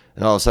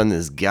 And all of a sudden,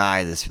 this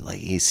guy,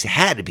 he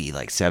had to be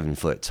like 7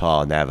 foot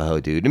tall Navajo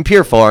dude. In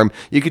pure form,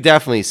 you could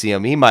definitely see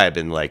him. He might have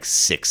been like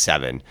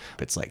 6'7",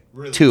 but it's like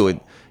really 2.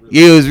 And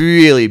he was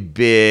really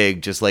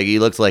big, just like he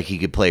looked like he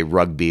could play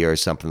rugby or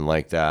something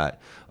like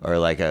that, or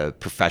like a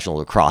professional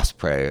lacrosse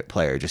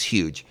player, just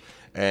huge.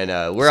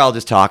 And we're all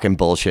just talking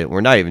bullshit.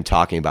 We're not even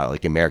talking about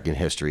like American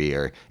history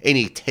or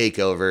any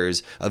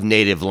takeovers of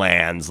native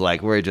lands.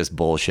 Like we're just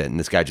bullshit. And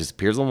this guy just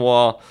appears on the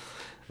wall.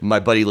 My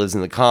buddy lives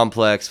in the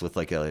complex with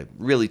like a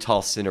really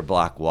tall cinder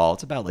block wall.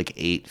 It's about like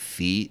 8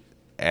 feet.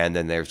 And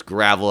then there's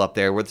gravel up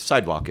there where the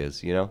sidewalk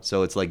is,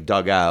 So it's like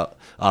dug out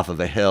off of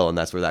a hill, and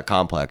that's where that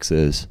complex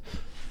is.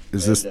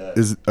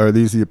 Are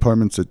these the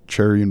apartments at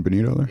Cherry and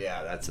Benito there?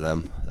 Yeah,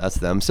 that's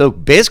them. So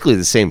basically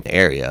the same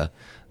area,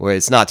 where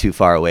it's not too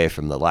far away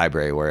from the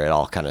library where it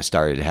all kind of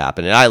started to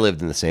happen. And I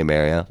lived in the same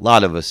area. A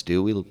lot of us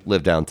do. We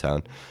live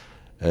downtown.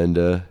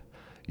 And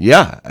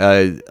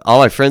all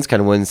my friends kind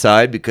of went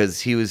inside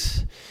because he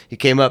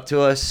came up to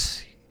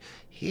us.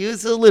 He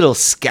was a little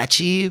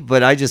sketchy,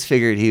 but I just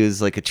figured he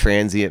was like a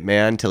transient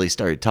man until he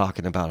started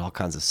talking about all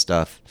kinds of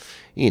stuff.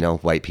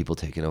 White people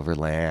taking over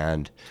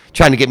land,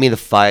 trying to get me to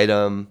fight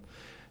him.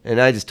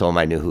 And I just told him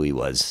I knew who he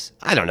was.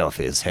 I don't know if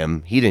it was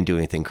him. He didn't do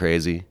anything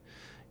crazy.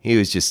 He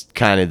was just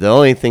kind of, the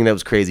only thing that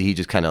was crazy, he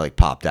just kind of like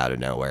popped out of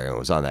nowhere and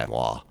was on that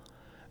wall.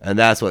 And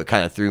that's what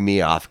kind of threw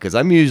me off, because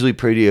I'm usually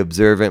pretty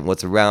observant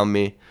what's around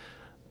me.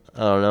 I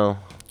don't know.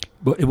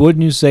 But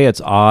wouldn't you say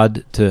it's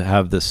odd to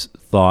have this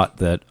thought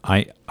that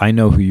I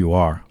know who you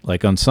are?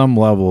 Like on some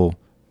level,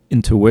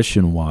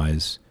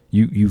 intuition-wise,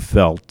 you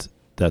felt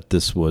that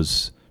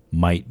this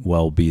might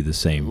well be the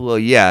same. Well,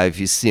 yeah, if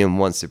you see him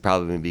once, they're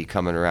probably going to be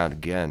coming around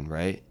again,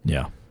 right?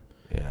 Yeah.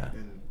 Yeah.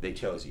 They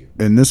chose you.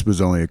 And this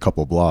was only a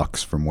couple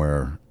blocks from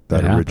where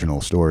that happened. Original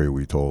story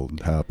we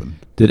told happened.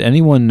 Did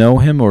anyone know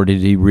him, or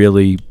did he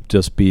really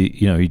just be,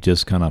 he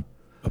just kind of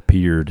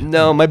appeared?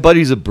 No, my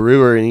buddy's a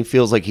brewer, and he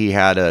feels like he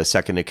had a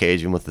second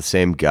occasion with the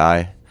same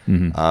guy.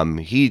 Mm-hmm.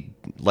 He,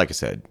 like I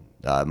said,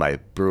 my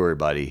brewer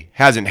buddy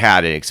hasn't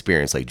had an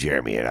experience like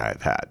Jeremy and I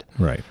have had.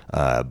 Right.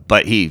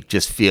 But he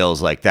just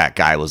feels like that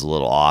guy was a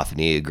little off, and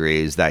he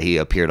agrees that he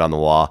appeared on the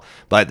wall.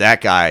 But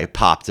that guy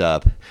popped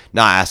up,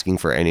 not asking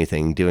for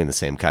anything, doing the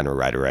same kind of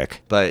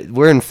rhetoric. But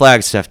we're in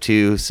Flagstaff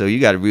too, so you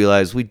got to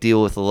realize we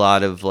deal with a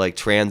lot of like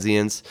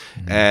transients,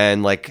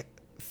 and like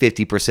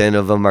 50%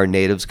 of them are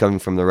natives coming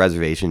from the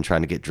reservation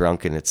trying to get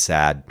drunk, and it's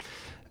sad.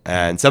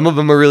 And some of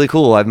them are really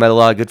cool. I've met a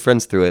lot of good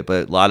friends through it,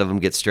 but a lot of them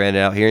get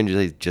stranded out here and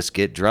they just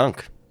get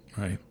drunk.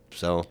 Right.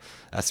 So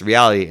that's the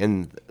reality.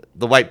 And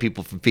the white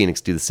people from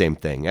Phoenix do the same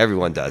thing.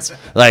 Everyone does.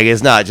 Like,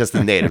 it's not just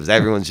the natives.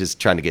 Everyone's just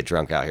trying to get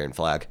drunk out here in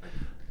Flag.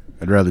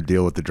 I'd rather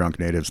deal with the drunk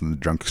natives than the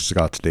drunk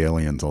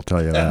Scottsdalians, I'll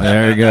tell you that.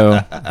 There you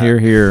go. Hear,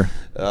 hear.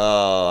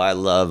 Oh, I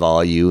love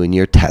all you and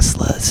your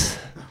Teslas.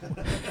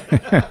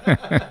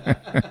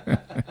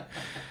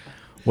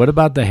 What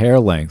about the hair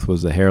length?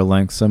 Was the hair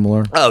length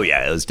similar? Oh,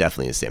 yeah, it was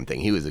definitely the same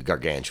thing. He was a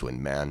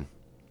gargantuan man.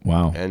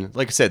 Wow. And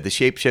like I said, the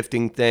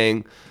shape-shifting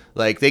thing,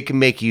 like they can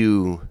make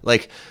you,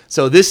 like,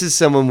 so this is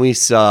someone we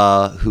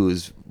saw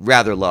who's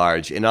rather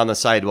large, and on the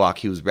sidewalk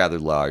he was rather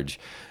large.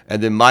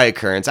 And then my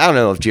occurrence, I don't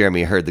know if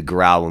Jeremy heard the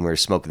growl when we were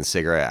smoking the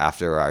cigarette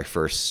after our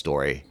first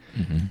story.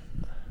 Mm-hmm.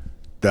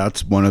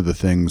 That's one of the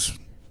things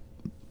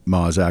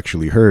Maz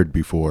actually heard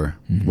before.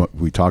 What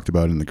we talked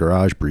about in the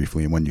garage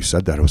briefly, and when you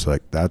said that, I was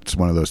like, that's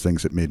one of those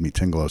things that made me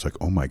tingle. I was like,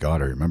 oh my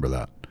God, I remember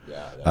that.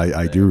 Yeah,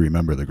 I do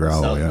remember the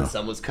growl, The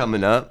sun was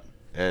coming up,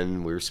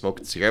 and we were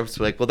smoking cigarettes.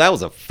 We're like, well, that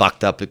was a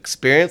fucked up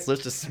experience.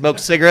 Let's just smoke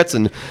cigarettes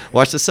and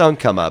watch the sun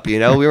come up. You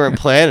know, we weren't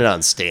planning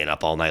on staying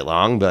up all night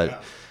long,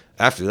 but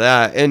after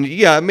that, and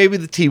yeah, maybe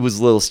the tea was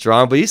a little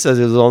strong, but he says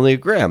it was only a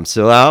gram,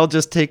 so I'll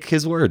just take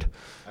his word.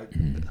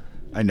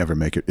 I never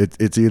make it.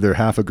 It's either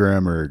half a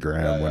gram or a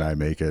gram when I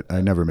make it.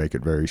 I never make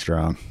it very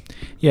strong.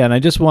 Yeah, and I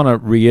just want to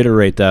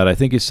reiterate that. I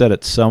think you said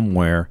it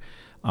somewhere.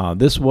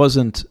 This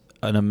wasn't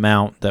an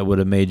amount that would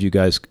have made you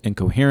guys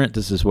incoherent.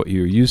 This is what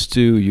you're used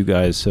to. You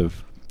guys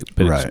have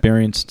been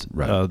experienced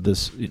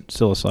this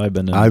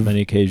psilocybin on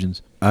many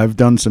occasions. I've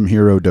done some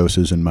hero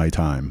doses in my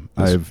time.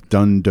 I've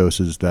done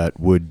doses that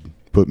would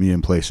put me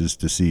in places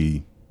to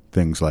see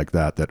things like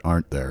that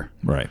aren't there.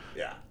 Right.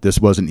 Yeah. This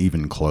wasn't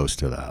even close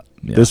to that.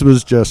 Yeah. This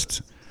was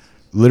just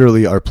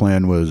literally our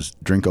plan was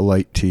drink a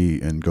light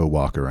tea and go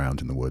walk around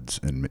in the woods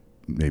and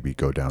maybe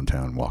go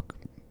downtown, walk,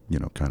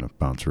 kind of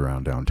bounce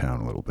around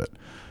downtown a little bit.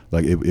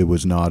 Like it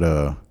was not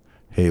a,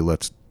 hey,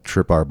 let's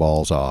trip our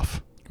balls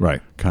off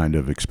kind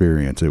of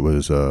experience. It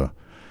was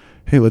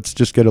hey, let's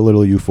just get a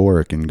little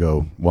euphoric and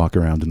go walk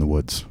around in the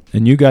woods.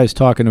 And you guys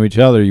talking to each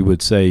other, you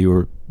would say you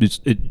were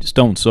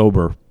stone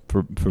sober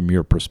from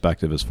your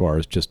perspective as far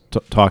as just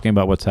talking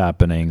about what's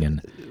happening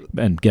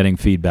and getting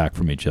feedback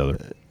from each other.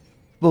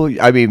 Well,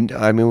 I mean,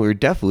 we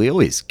definitely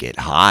always get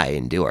high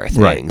and do our things.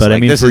 Right, but like, I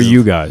mean for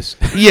you guys.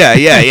 Yeah,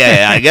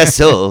 I guess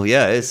so.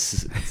 Yeah,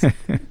 it's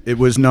it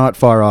was not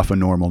far off a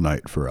normal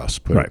night for us.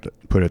 Put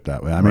it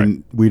that way. I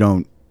mean,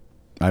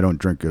 I don't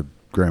drink a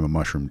gram of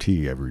mushroom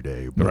tea every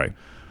day. But,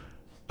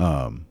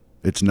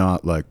 it's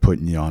not like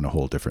putting you on a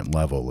whole different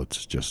level.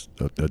 It's just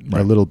a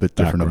little bit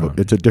different.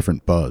 It's a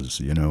different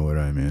buzz. You know what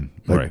I mean?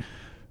 Like,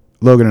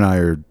 Logan and I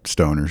are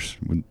stoners.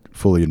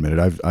 Fully admitted.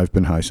 I've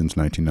been high since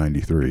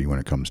 1993 when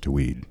it comes to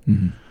weed.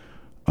 Mm-hmm.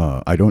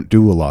 I don't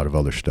do a lot of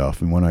other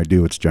stuff, and when I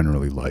do, it's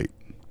generally light.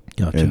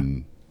 Gotcha.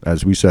 And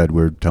as we said,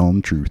 we're telling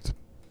the truth.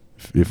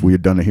 If we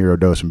had done a hero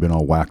dose and been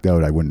all whacked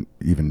out, I wouldn't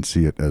even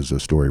see it as a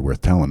story worth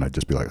telling. I'd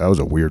just be like, that was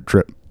a weird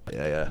trip.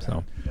 Yeah.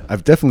 So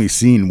I've definitely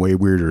seen way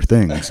weirder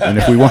things, and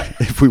if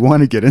we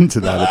want to get into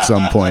that at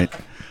some point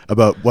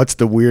about what's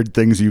the weird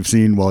things you've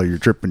seen while you're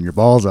tripping your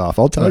balls off,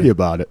 I'll tell you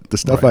about it. The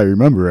stuff I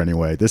remember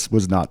anyway. This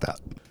was not that.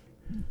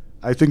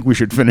 I think we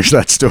should finish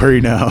that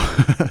story now.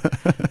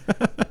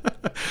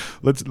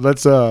 Let's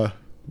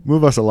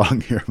move us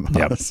along here,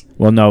 Moss.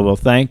 Yep. Well,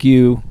 thank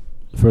you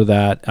for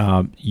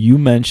that. You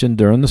mentioned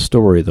during the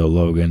story, though,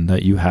 Logan,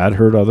 that you had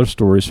heard other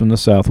stories from the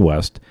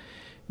Southwest.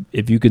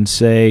 If you can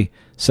say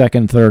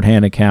second,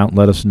 third-hand account,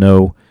 let us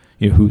know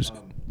who's...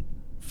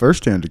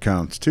 First-hand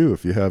accounts, too,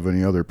 if you have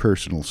any other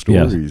personal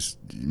stories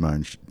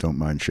don't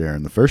mind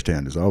sharing. The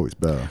first-hand is always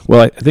best.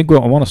 Well, I think I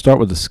want to start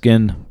with the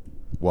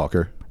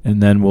Skinwalker.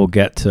 And then we'll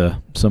get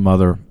to some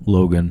other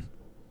Logan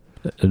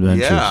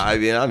adventures.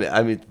 Yeah,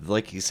 I mean,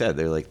 like you said,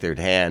 they're like third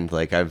hand.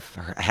 Like I've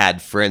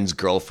had friends,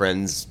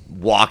 girlfriends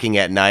walking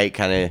at night,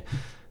 kind of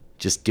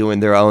just doing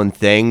their own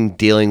thing,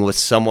 dealing with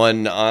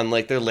someone on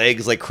like their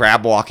legs, like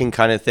crab walking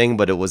kind of thing,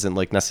 but it wasn't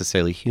like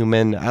necessarily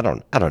human. I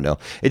don't know.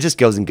 It just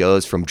goes and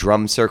goes from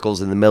drum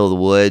circles in the middle of the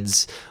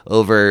woods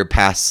over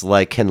past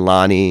like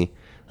Kenlani.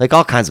 Like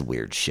all kinds of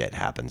weird shit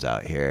happens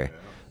out here.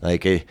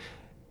 Like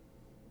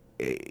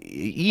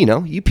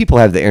you people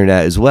have the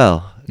internet as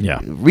well. Yeah.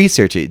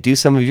 Research it. Do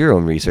some of your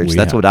own research.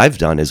 That's what I've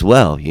done as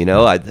well.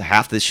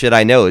 Half the shit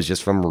I know is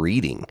just from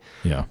reading.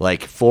 Yeah.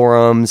 Like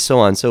forums, so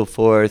on and so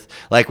forth.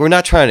 Like we're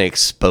not trying to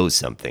expose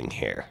something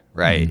here,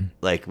 right? Mm-hmm.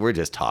 Like we're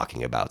just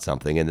talking about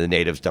something, and the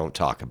natives don't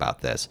talk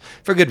about this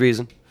for good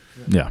reason.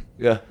 Yeah.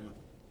 Yeah.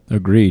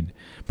 Agreed.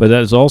 But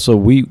that is also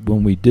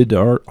when we did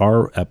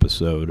our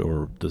episode,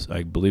 or this,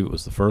 I believe it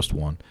was the first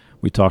one,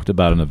 we talked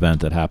about an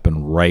event that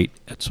happened right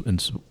in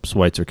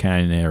Schweitzer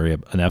Canyon area.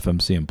 An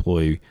FMC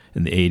employee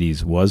in the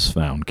 80s was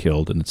found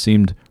killed, and it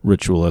seemed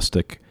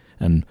ritualistic,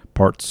 and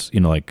parts,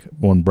 like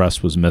one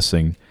breast was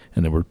missing,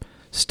 and there were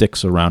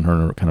sticks around her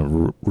in a kind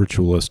of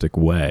ritualistic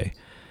way.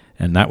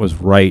 And that was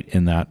right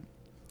in that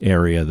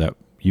area that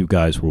you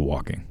guys were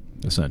walking.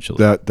 essentially.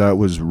 That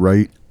was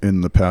right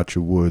in the patch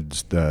of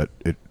woods that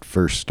it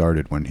first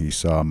started when he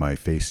saw my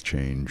face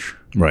change.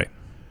 Right.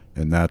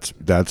 And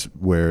that's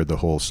where the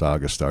whole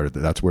saga started.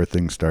 That's where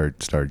things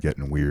started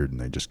getting weird, and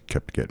they just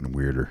kept getting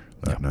weirder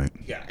that night.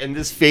 Yeah, and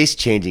this face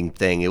changing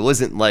thing, it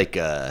wasn't like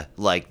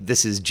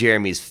this is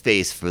Jeremy's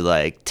face for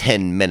like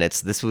 10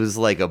 minutes. This was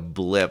like a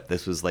blip.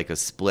 This was like a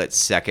split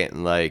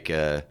second, like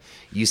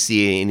you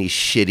see any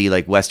shitty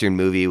like Western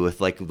movie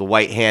with like the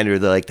white hand or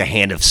the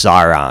hand of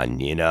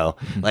Sauron, you know,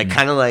 like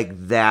kind of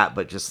like that,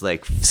 but just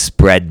like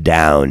spread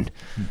down.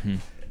 Mm-hmm.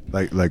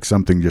 Like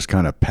something just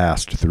kind of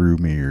passed through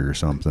me or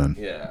something.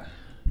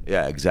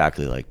 Yeah,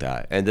 exactly like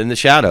that. And then the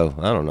shadow,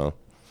 I don't know.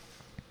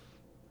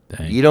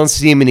 Dang. You don't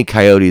see many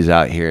coyotes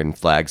out here in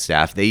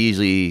Flagstaff. They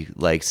usually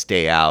like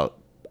stay out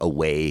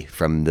away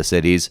from the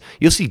cities.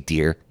 You'll see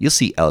deer, you'll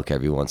see elk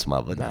every once in a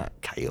while, but not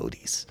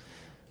coyotes.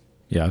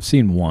 Yeah, I've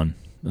seen one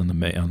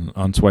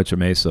on Schweitzer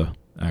Mesa,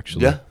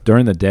 actually. Yeah.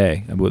 During the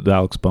day with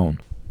Alex Bone.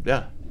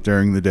 Yeah.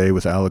 During the day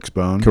with Alex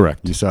Bone?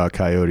 Correct. You saw a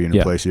coyote in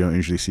a place you don't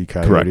usually see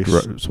coyotes?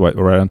 Correct.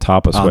 Right on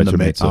top of Schweitzer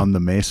Mesa. On the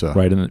mesa.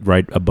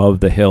 Right above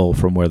the hill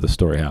from where the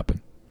story happened.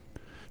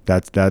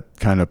 That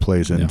kind of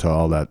plays into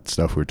all that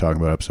stuff we were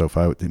talking about episode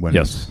 5 when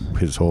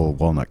his whole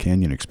Walnut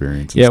Canyon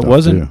experience. And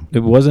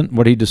it wasn't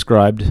what he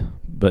described,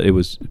 but it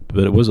was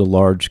a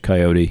large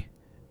coyote,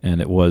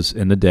 and it was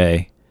in the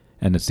day,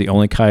 and it's the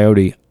only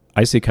coyote.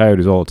 I see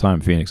coyotes all the time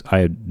in Phoenix. I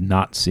had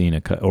not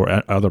seen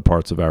or other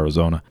parts of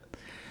Arizona.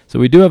 So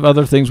we do have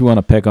other things we want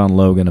to pick on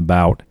Logan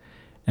about,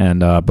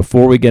 and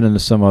before we get into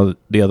some of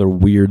the other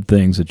weird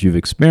things that you've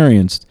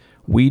experienced,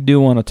 we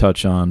do want to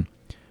touch on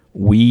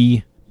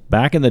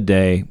back in the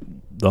day,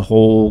 the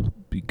whole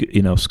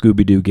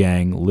Scooby-Doo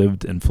gang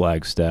lived in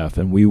Flagstaff,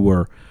 and we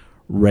were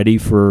ready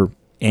for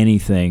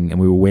anything, and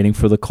we were waiting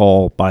for the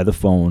call by the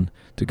phone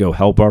to go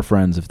help our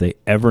friends if they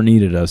ever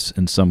needed us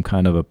in some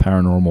kind of a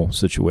paranormal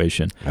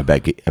situation. I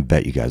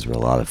bet you guys were a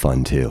lot of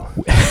fun too.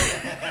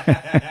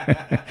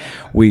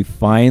 We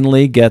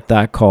finally get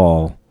that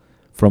call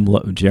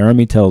from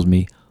Jeremy. Tells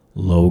me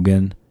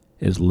Logan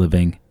is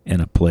living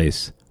in a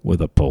place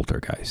with a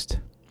poltergeist.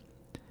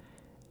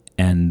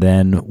 And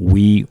then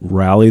we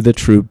rally the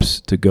troops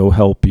to go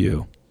help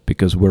you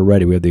because we're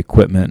ready. We have the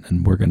equipment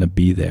and we're going to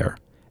be there.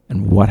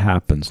 And what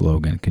happens,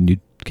 Logan?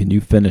 Can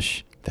you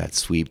finish? That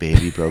sweet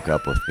baby broke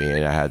up with me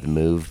and I had to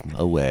move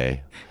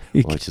away,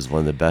 which is one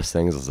of the best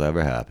things that's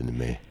ever happened to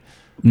me.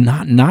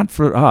 Not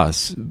for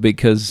us,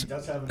 because he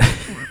does have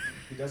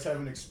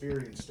an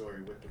experience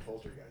story with the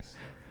poltergeist.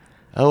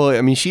 Oh,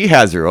 I mean, she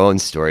has her own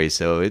story.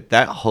 So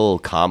that whole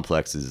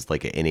complex is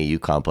like an NAU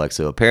complex.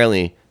 So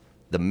apparently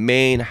the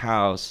main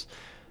house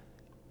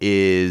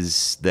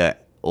is the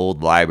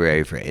old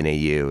library for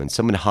NAU, and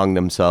someone hung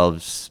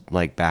themselves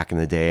like back in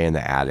the day in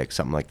the attic,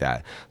 something like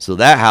that. So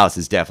that house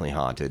is definitely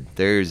haunted.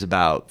 There's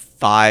about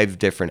 5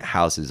 different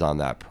houses on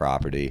that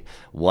property.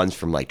 One's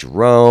from like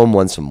Jerome,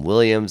 one's from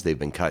Williams. They've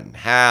been cut in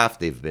half.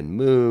 They've been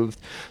moved.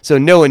 So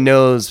no one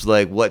knows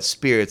like what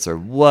spirits are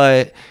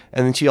what.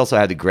 And then she also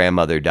had a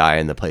grandmother die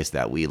in the place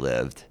that we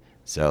lived.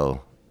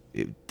 So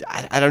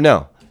I don't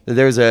know.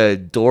 There's a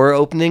door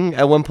opening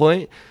at one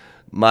point.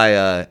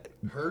 Her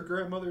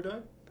grandmother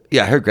died?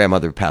 Yeah, her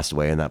grandmother passed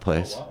away in that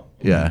place. Oh,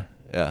 wow.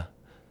 Yeah.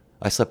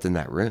 I slept in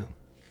that room.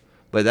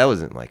 But that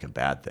wasn't like a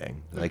bad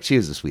thing. Like, she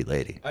was a sweet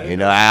lady. I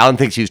don't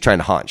think she was trying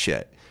to haunt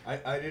shit.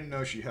 I didn't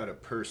know she had a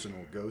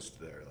personal ghost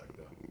there like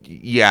that.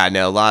 Yeah,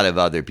 no, a lot of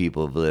other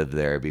people have lived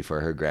there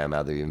before her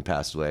grandmother even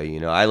passed away.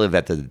 I live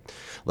at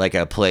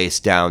a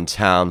place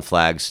downtown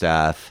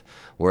Flagstaff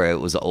where it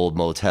was an old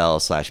motel /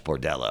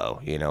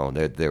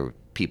 bordello. There were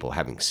people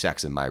having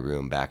sex in my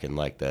room back in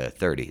like the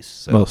 30s.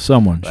 So, well,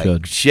 someone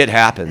should. Shit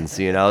happens,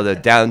 the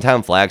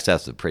downtown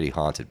Flagstaff's a pretty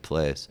haunted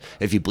place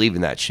if you believe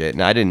in that shit.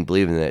 And I didn't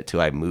believe in it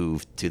till I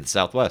moved to the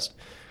Southwest,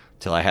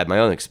 till I had my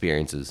own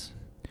experiences.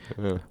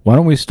 Why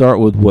don't we start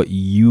with what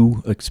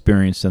you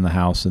experienced in the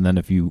house, and then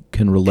if you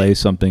can relay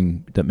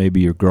something that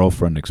maybe your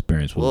girlfriend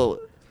experienced.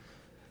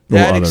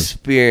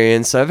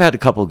 Experience, I've had a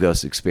couple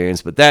ghost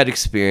experience, but that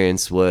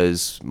experience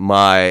was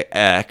my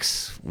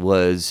ex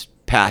was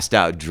passed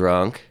out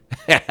drunk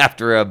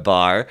after a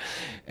bar,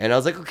 and I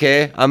was like,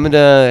 okay, I'm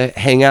gonna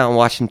hang out and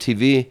watch some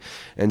TV.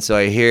 And so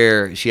I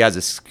hear she has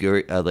a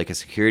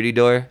security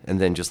door, and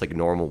then just like a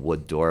normal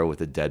wood door with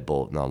a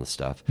deadbolt and all the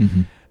stuff.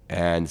 Mm-hmm.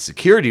 And the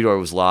security door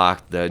was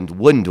locked, the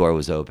wooden door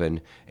was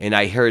open, and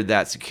I heard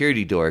that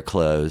security door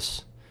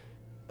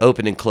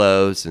open and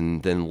close,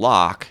 and then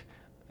lock.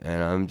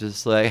 And I'm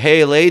just like,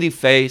 hey, lady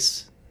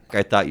face,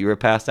 I thought you were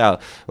passed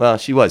out. Well,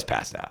 she was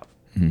passed out.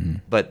 Mm-hmm.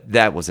 But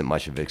that wasn't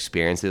much of an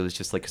experience. It was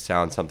just like a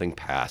sound, something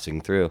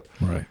passing through.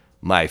 Right.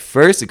 My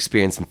first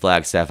experience in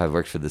Flagstaff, I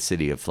worked for the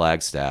city of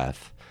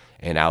Flagstaff,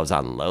 and I was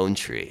on Lone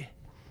Tree.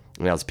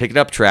 And I was picking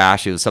up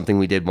trash. It was something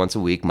we did once a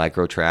week,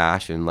 micro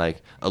trash and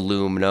like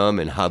aluminum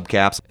and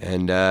hubcaps.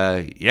 And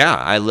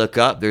I look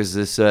up. There's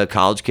this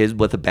college kid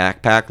with a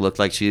backpack. Looked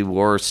like she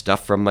wore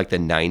stuff from like the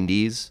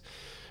 90s.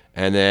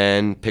 And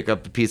then pick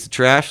up a piece of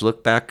trash,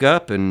 look back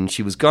up, and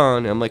she was gone.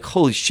 And I'm like,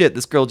 holy shit,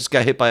 this girl just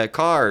got hit by a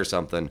car or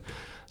something.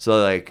 So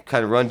like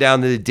kind of run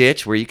down to the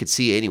ditch where you could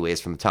see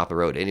anyways from the top of the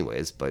road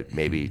anyways, but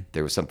maybe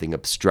there was something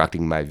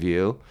obstructing my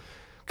view.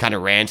 Kind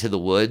of ran to the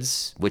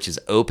woods, which is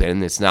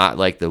open. It's not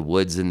like the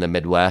woods in the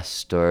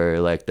Midwest or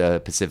like the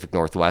Pacific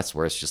Northwest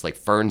where it's just like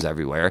ferns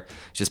everywhere.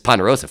 It's just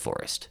ponderosa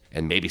forest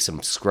and maybe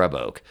some scrub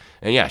oak.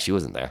 And yeah, she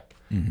wasn't there.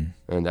 And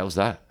that was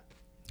that.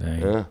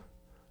 Dang.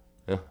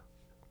 Yeah.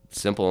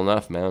 Simple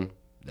enough, man.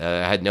 I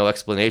had no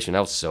explanation. I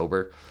was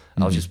sober.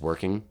 I was just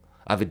working.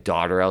 I have a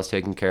daughter I was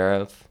taking care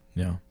of.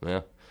 Yeah.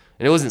 Yeah.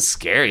 And it wasn't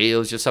scary. It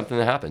was just something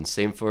that happened.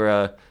 Same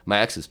for my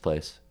ex's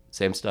place.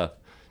 Same stuff.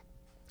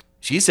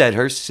 She said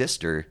her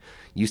sister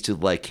used to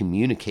like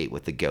communicate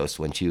with the ghost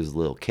when she was a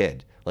little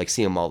kid, like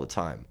see him all the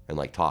time and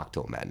like talk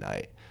to him at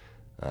night.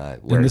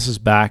 And this is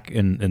back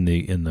in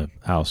the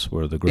house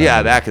where the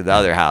yeah, back at the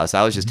other house.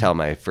 I was just telling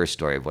my first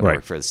story of when I Right.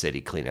 worked for the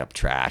city cleaning up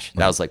trash.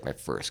 That was like my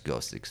first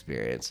ghost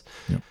experience.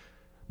 Yep.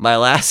 My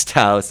last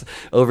house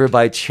over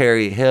by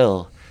Cherry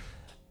Hill,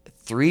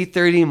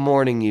 3:30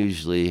 morning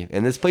usually,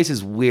 and this place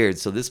is weird.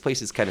 So this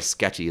place is kind of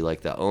sketchy.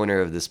 Like the owner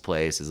of this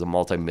place is a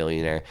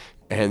multimillionaire,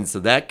 and so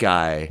that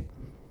guy,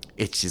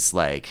 it's just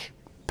like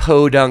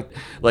podunk,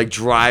 like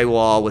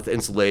drywall with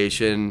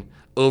insulation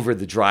over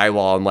the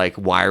drywall and like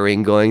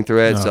wiring going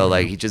through it. So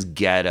like he just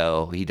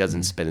ghetto. He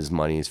doesn't spend his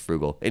money. He's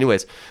frugal.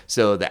 Anyways,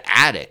 so the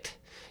attic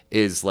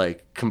is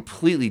like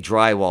completely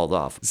drywalled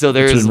off. So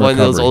there's one of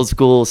those old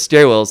school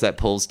stairwells that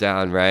pulls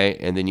down, right?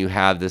 And then you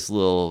have this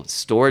little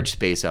storage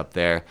space up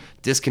there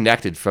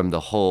disconnected from the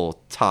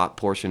whole top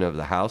portion of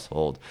the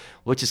household,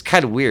 which is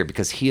kind of weird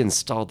because he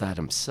installed that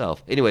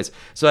himself. Anyways,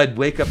 so I'd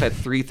wake up at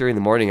 3:30 in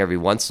the morning every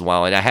once in a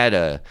while, and I had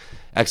a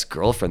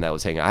ex-girlfriend that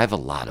was hanging out. I have a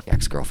lot of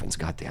ex-girlfriends,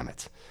 God damn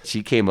it.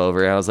 She came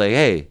over and I was like,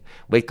 hey,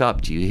 wake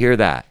up, do you hear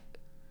that?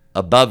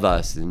 Above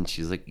us. And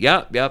she's like,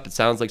 yep, it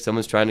sounds like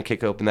someone's trying to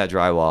kick open that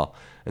drywall.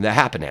 And that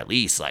happened at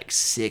least like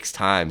 6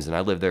 times. And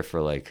I lived there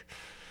for like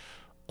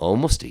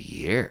almost a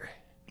year.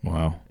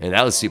 Wow. And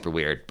that was super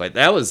weird. But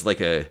that was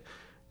like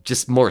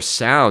just more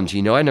sound.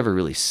 You know, I never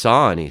really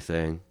saw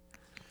anything.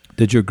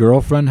 Did your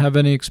girlfriend have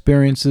any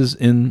experiences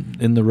in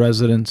the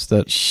residence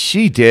that...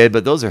 She did,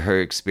 but those are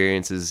her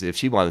experiences. If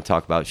she wanted to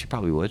talk about it, she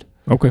probably would.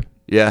 Okay.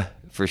 Yeah,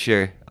 for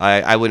sure.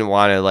 I wouldn't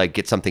want to like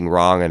get something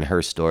wrong in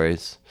her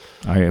stories.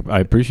 I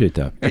appreciate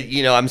that.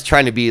 You know, I'm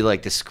trying to be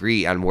like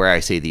discreet on where I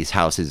say these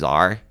houses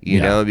are,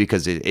 you know,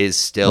 because it is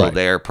still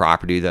their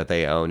property that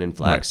they own in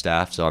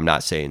Flagstaff. Right. So I'm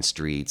not saying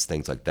streets,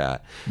 things like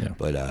that. Yeah.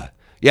 But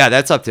yeah,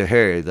 that's up to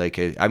her. Like,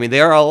 I mean,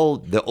 they are all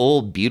the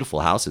old, beautiful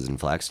houses in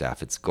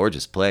Flagstaff. It's a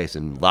gorgeous place,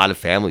 and a lot of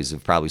families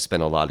have probably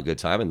spent a lot of good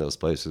time in those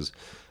places.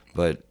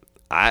 But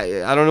I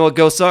don't know what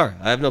ghosts are.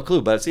 I have no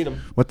clue, but I've seen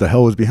them. What the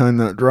hell was behind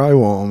that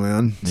drywall,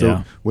 man?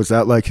 So was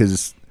that like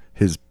his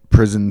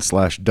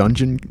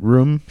prison/dungeon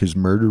room, his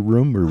murder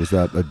room, or was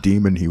that a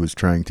demon he was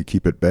trying to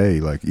keep at bay?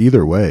 Like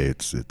either way,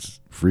 it's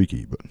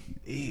freaky. But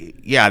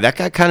yeah, that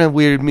guy kind of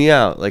weirded me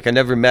out. Like I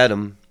never met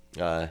him,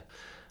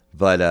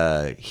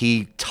 but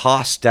he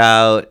tossed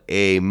out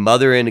a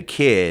mother and a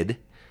kid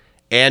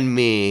and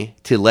me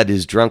to let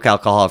his drunk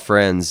alcohol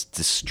friends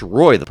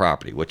destroy the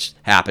property, which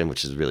happened,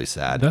 which is really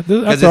sad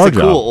because it's a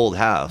cool old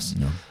house.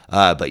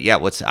 Yeah. But yeah,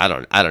 I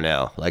don't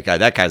know. Like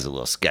that guy's a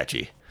little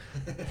sketchy.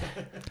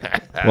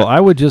 Well,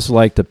 I would just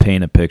like to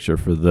paint a picture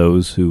for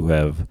those who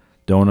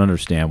don't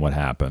understand what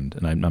happened.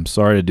 And I'm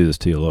sorry to do this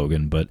to you,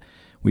 Logan, but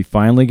we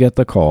finally get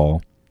the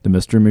call. The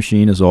mystery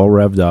machine is all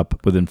revved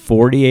up. Within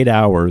 48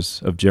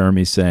 hours of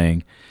Jeremy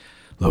saying,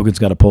 Logan's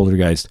got a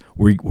poltergeist,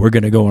 we're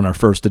going to go on our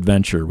first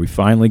adventure. We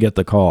finally get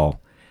the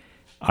call.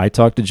 I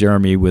talked to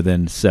Jeremy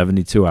within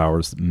 72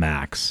 hours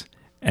max,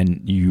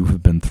 and you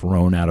have been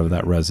thrown out of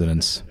that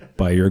residence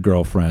by your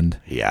girlfriend.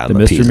 Yeah, the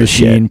mystery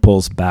machine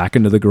pulls back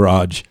into the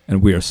garage,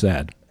 and we are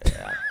sad.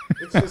 Yeah.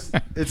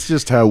 It's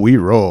just how we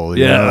roll.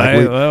 Yeah,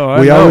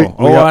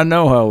 I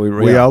know how we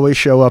roll. We always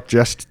show up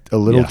just a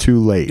little too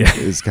late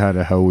is kind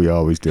of how we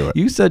always do it.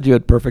 You said you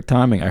had perfect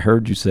timing. I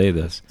heard you say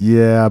this.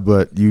 Yeah,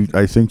 but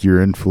I think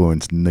your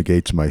influence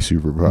negates my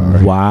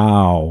superpower.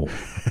 Wow.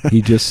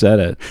 He just said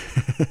it.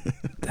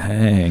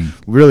 Dang.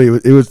 Really,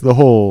 it was the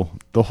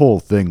whole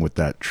thing with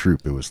that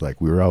troop. It was like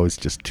we were always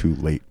just too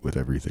late with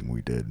everything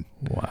we did.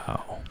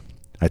 Wow.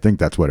 I think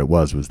that's what it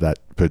was that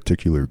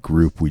particular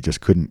group. We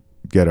just couldn't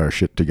get our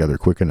shit together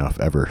quick enough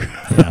ever.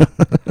 Yeah.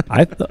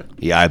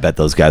 I bet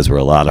those guys were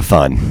a lot of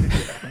fun.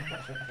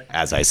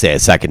 As I say a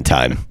second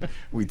time.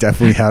 We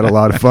definitely had a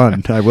lot of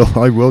fun. I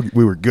will.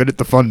 We were good at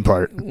the fun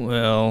part.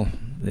 Well,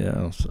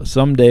 yeah. So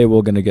someday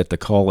we're going to get the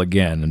call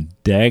again,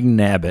 and dag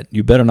nabbit,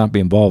 you better not be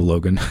involved,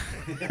 Logan.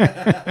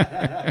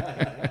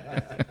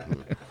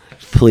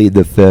 Plead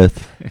the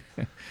fifth.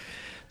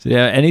 So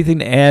yeah, anything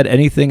to add?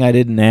 Anything I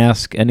didn't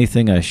ask?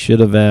 Anything I should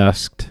have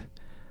asked?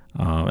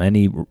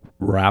 Any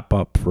wrap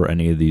up for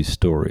any of these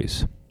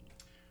stories?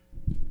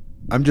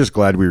 I'm just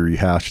glad we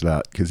rehashed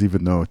that, because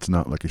even though it's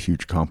not like a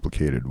huge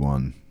complicated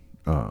one,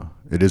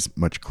 it is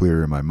much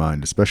clearer in my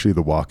mind, especially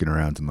the walking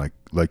around and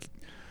like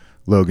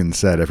Logan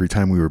said, every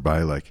time we were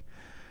by like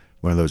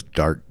one of those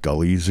dark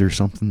gullies or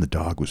something, the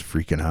dog was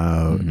freaking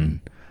out. Mm-hmm. And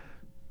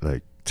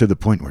like to the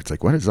point where it's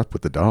like, what is up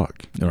with the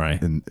dog? Right.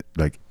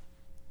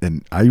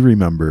 And I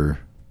remember,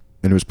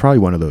 and it was probably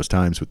one of those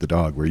times with the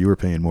dog where you were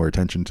paying more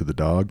attention to the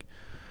dog.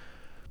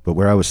 But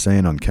where I was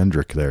staying on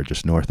Kendrick there,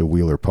 just north of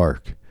Wheeler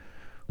Park,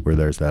 where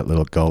there's that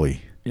little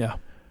gully. Yeah.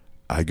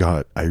 I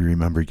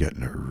remember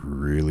getting a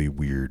really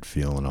weird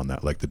feeling on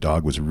that. Like the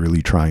dog was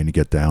really trying to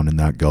get down in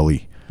that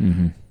gully.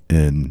 Mm-hmm.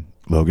 And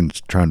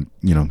Logan's trying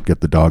to,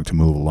 get the dog to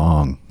move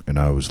along. And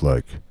I was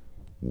like,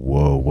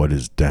 whoa, what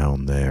is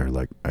down there?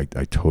 Like,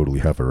 I totally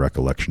have a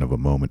recollection of a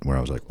moment where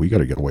I was like, we got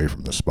to get away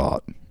from this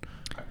spot.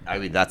 I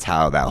mean, that's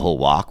how that whole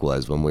walk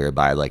was when we were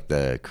by, like,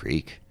 the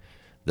creek.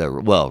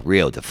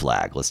 Rio de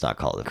Flag. Let's not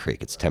call it a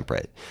creek. It's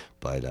temperate.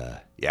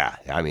 But, yeah,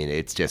 I mean,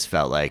 it just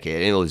felt like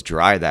it was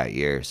dry that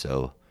year.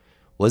 So,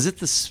 was it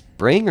the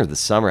spring or the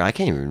summer? I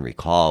can't even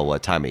recall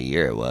what time of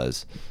year it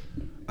was.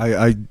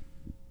 I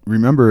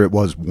remember it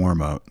was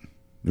warm out.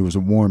 It was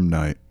a warm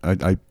night.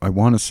 I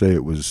want to say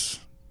it was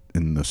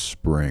in the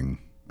spring.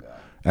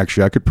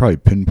 Actually, I could probably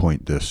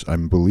pinpoint this. I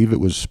believe it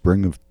was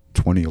spring of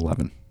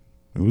 2011.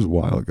 It was a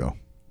while ago.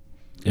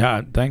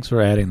 Yeah, thanks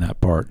for adding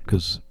that part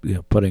because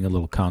putting a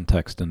little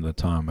context into the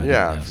time.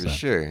 For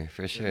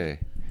sure.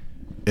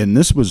 And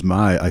this was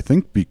I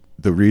think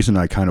the reason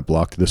I kind of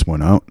blocked this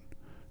one out.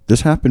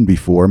 This happened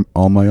before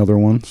all my other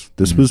ones.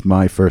 This was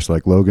my first.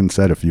 Like Logan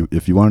said, if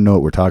you want to know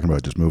what we're talking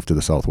about, just move to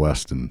the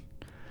Southwest and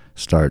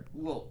start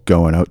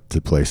going out to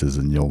places,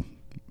 and you'll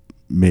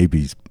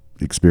maybe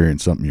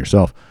experience something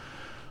yourself.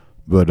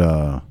 But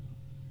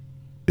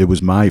it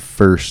was my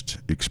first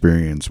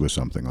experience with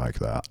something like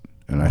that.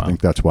 And wow. I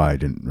think that's why I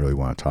didn't really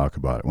want to talk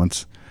about it.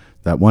 Once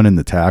that one in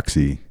the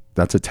taxi,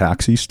 that's a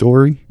taxi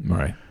story.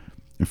 Right.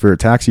 And for a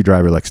taxi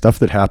driver, like stuff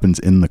that happens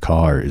in the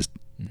car is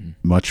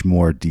much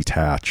more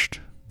detached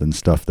than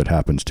stuff that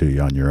happens to you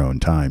on your own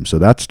time. So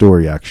that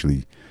story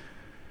actually,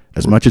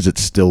 as much as it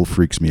still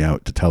freaks me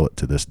out to tell it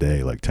to this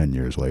day, like 10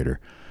 years later,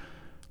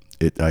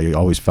 I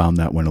always found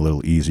that one a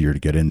little easier to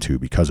get into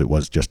because it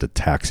was just a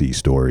taxi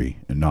story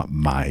and not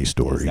my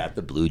story. Is that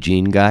the blue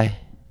jean guy?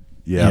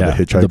 Yeah, the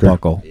hitchhiker. The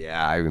buckle.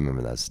 Yeah, I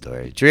remember that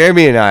story.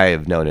 Jeremy and I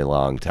have known a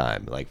long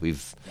time. Like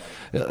we've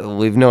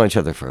known each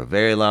other for a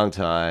very long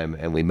time,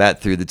 and we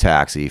met through the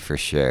taxi for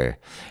sure.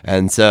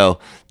 And so,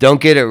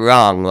 don't get it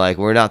wrong. Like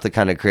we're not the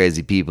kind of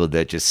crazy people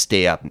that just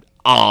stay up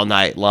all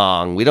night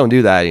long. We don't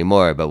do that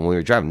anymore. But when we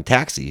were driving a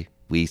taxi,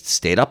 we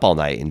stayed up all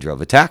night and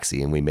drove a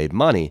taxi, and we made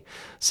money.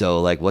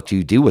 So, like, what do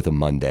you do with a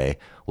Monday?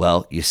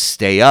 Well, you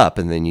stay up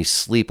and then you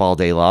sleep all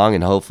day long,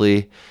 and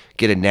hopefully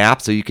get a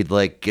nap so you could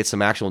like get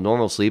some actual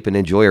normal sleep and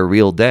enjoy a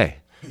real day.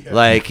 Yeah.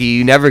 Like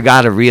you never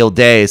got a real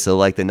day, so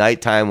like the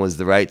nighttime was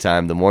the right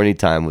time, the morning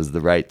time was the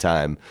right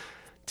time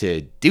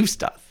to do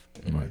stuff.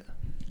 Right.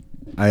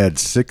 I had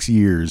 6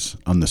 years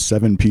on the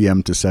 7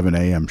 p.m. to 7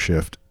 a.m.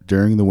 shift.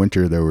 During the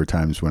winter, there were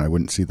times when I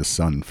wouldn't see the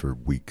sun for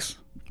weeks.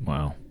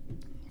 Wow.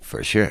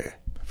 For sure.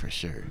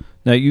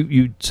 Now,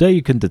 you say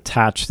you can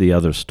detach the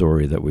other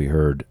story that we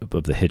heard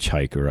of the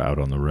hitchhiker out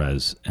on the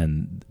res,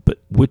 but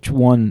which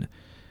one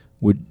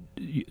would...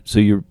 So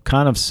you're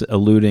kind of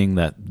alluding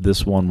that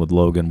this one with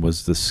Logan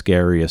was the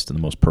scariest and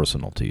the most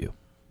personal to you.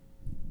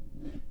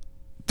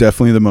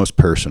 Definitely the most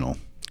personal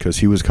because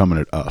he was coming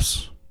at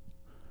us.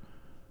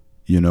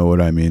 You know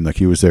what I mean? Like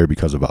he was there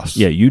because of us.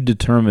 Yeah, you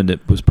determined it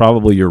was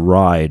probably your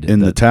ride. In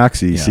the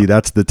taxi, see,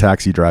 that's the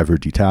taxi driver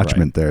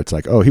detachment there. It's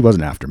like, oh, he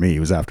wasn't after me. He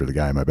was after the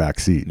guy in my back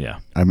seat. Yeah.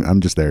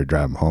 I'm just there to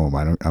drive him home.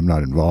 I'm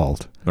not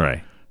involved.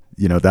 Right.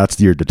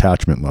 That's your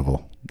detachment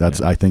level.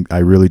 I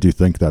really do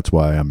think that's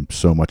why I'm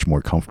so much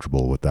more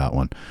comfortable with that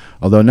one.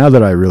 Although now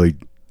that I really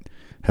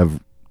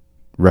have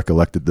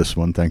recollected this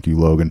one, thank you,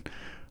 Logan,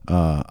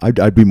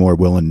 I'd be more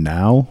willing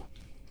now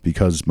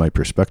because my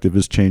perspective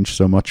has changed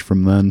so much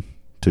from then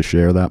to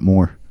share that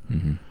more.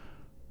 Mm-hmm.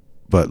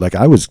 But like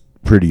I was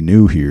pretty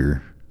new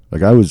here.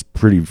 Like I was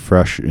pretty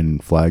fresh in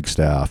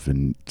Flagstaff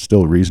and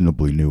still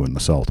reasonably new in the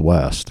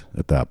Southwest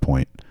at that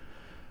point.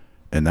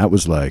 And that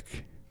was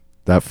like...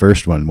 that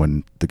first one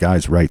when the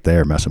guy's right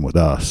there messing with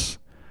us,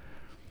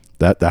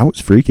 that was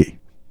freaky.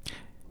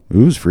 It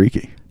was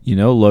freaky.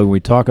 Logan,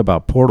 we talk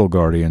about portal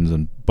guardians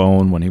and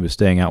Bone when he was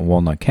staying out in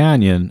Walnut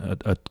Canyon,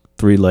 a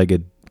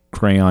three-legged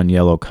crayon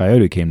yellow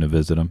coyote came to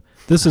visit him.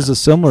 This is a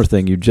similar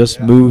thing. You just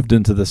moved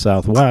into the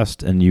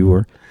Southwest and you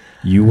were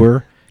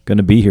going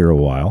to be here a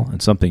while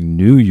and something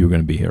knew you were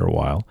going to be here a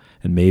while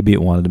and maybe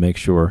it wanted to make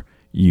sure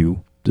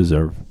you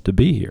deserve to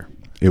be here.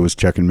 It was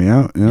checking me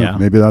out. Yeah.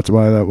 Maybe that's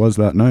why that was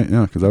that night.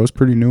 Yeah, because I was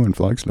pretty new in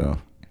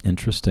Flagstaff.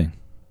 Interesting.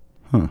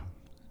 Huh.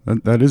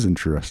 That is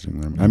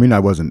interesting. I mean,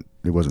 it wasn't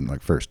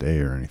like first day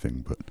or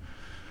anything, but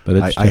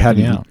I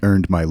hadn't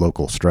earned my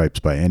local stripes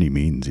by any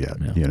means yet,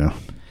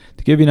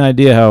 To give you an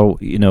idea how,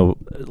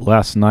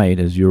 last night,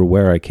 as you're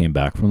aware, I came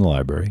back from the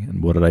library.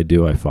 And what did I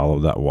do? I followed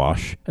that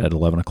wash at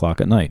 11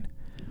 o'clock at night.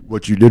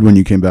 What you did when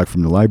you came back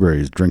from the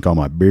library is drink all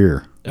my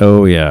beer.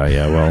 Oh,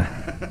 yeah.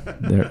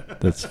 Well,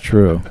 that's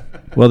true.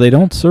 Well, they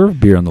don't serve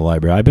beer in the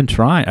library. I've been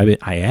trying.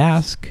 I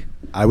ask.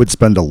 I would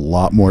spend a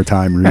lot more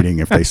time reading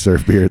if they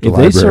serve beer at the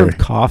library. If they served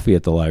coffee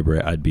at the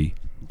library, I'd be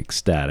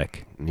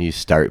ecstatic. You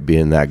start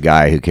being that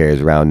guy who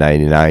carries around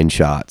 99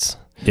 shots.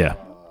 Yeah.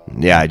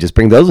 Yeah, just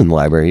bring those in the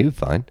library. You're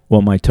fine.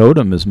 Well, my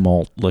totem is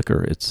malt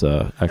liquor. It's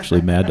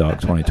actually Mad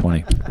Dog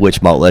 2020.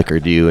 Which malt liquor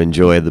do you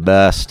enjoy the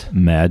best?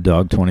 Mad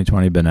Dog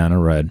 2020 Banana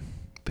Red.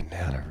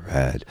 Banana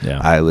Red. Yeah.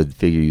 I would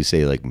figure you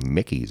say like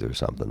Mickey's or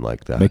something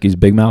like that. Mickey's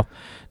Big Mouth.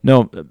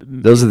 No.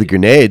 Those are the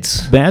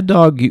grenades. Mad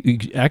Dog,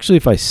 actually,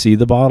 if I see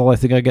the bottle, I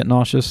think I get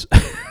nauseous.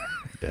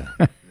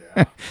 Yeah.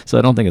 So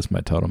I don't think it's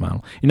my totem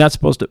animal. You're not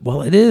supposed to.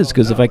 Well, it is,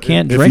 because if I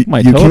can't If drink you, my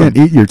you totem. can't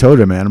eat your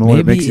totem animal, and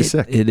it maybe makes you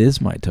sick. It is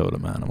my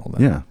totem animal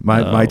then. Yeah,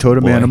 my Oh,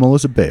 totem boy. animal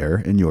is a bear,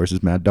 and yours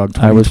is Mad Dog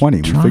I was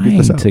 2020. We figured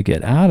this trying out. to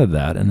get out of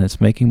that, and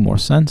it's making more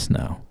sense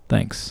now.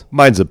 Thanks.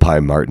 Mine's a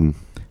Pine Martin.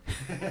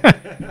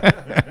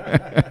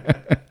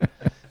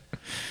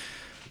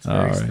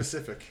 All right.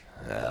 specific.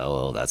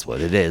 Well, that's what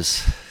it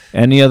is.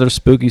 Any other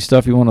spooky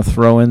stuff you want to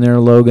throw in there,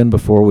 Logan,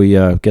 before we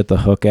get the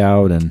hook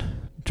out and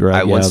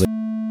drag you out of the...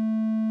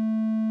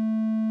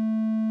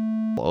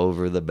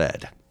 Over the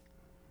bed.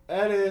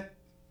 Edit.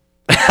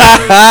 There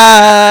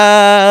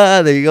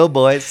you go,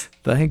 boys.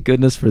 Thank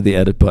goodness for the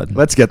edit button.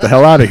 Let's get the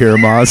hell out of here,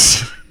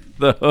 Moz.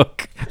 The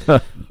hook.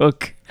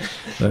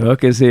 The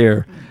hook is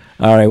here.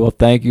 All right. Well,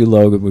 thank you,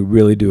 Logan. We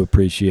really do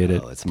appreciate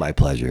it. Oh, it's my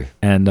pleasure.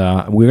 And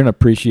we're going to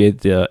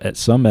appreciate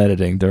some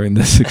editing during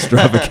this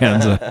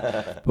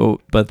extravaganza.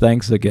 But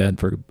thanks again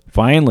for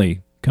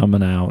finally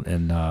coming out.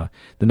 And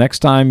the next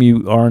time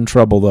you are in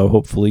trouble, though,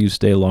 hopefully you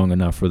stay long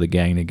enough for the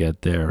gang to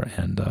get there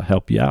and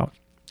help you out.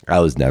 I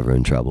was never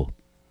in trouble.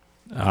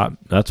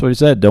 That's what he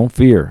said. Don't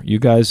fear. You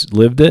guys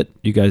lived it.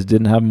 You guys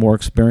didn't have more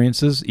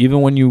experiences.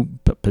 Even when you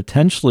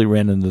potentially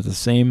ran into the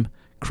same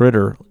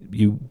critter,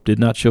 you did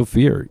not show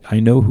fear. I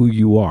know who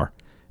you are,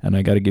 and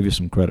I got to give you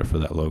some credit for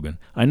that, Logan.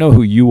 I know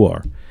who you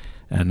are,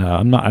 and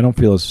I don't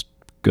feel as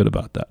good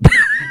about that.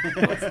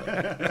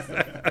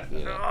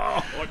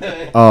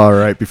 All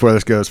right, before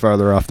this goes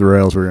farther off the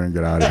rails, we're going to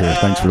get out of here.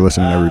 Thanks for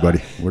listening,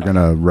 everybody. We're going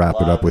to wrap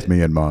it up with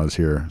me and Moz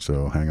here,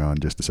 so hang on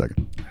just a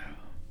second.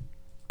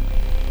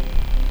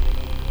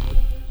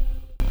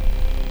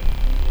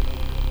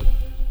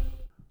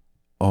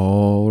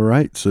 All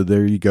right, so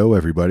there you go,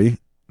 everybody.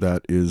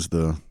 That is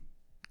the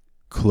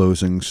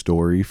closing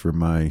story for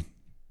my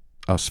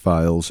Us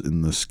Files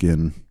in the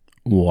Skin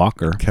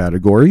Walker.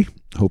 category.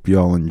 Hope you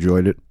all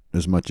enjoyed it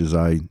as much as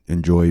I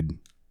enjoyed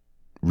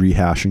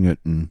rehashing it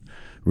and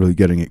really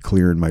getting it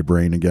clear in my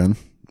brain again.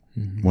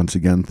 Mm-hmm. Once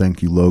again,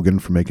 thank you, Logan,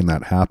 for making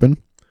that happen.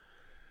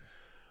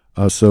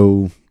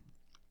 So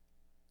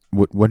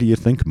what do you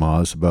think,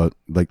 Moz, about,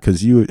 like,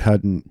 because you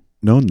hadn't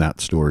known that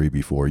story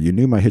before. You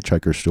knew my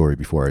hitchhiker story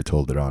before I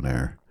told it on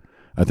air.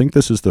 I think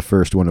this is the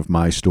first one of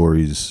my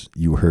stories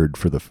you heard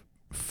for the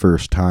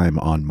first time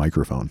on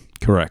microphone.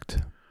 Correct.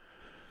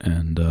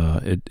 And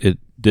it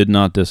did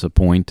not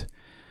disappoint.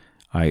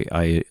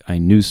 I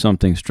knew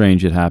something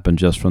strange had happened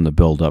just from the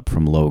build-up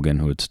from Logan,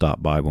 who had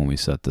stopped by when we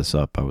set this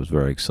up. I was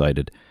very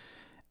excited.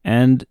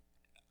 And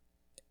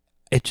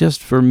it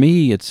just, for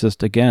me, it's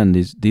just, again,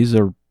 these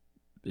are,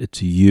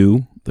 it's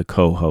you, the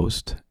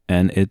co-host,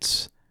 and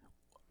it's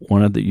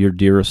one of your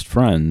dearest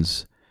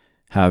friends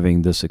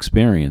having this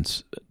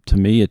experience. To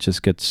me, it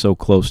just gets so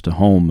close to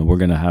home, and we're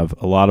going to have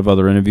a lot of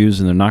other interviews,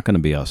 and they're not going to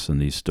be us in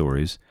these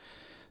stories.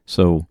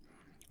 So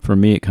for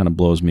me, it kind of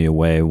blows me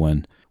away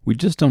when we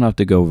just don't have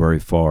to go very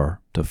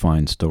far to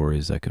find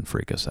stories that can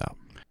freak us out.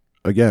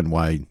 Again,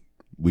 why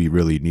we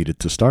really needed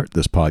to start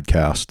this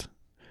podcast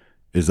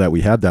is that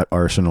we had that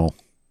arsenal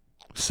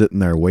sitting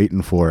there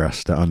waiting for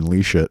us to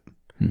unleash it.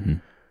 Mm-hmm.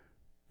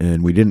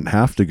 And we didn't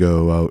have to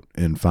go out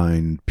and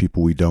find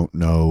people we don't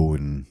know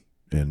and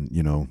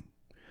you know,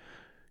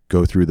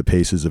 go through the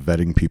paces of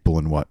vetting people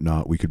and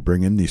whatnot. We could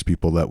bring in these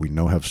people that we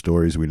know have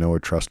stories, we know are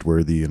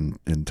trustworthy and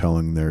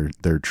telling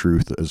their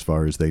truth as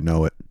far as they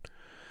know it.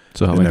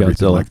 So help and me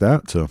everything Godzilla. like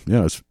that. So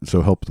yeah,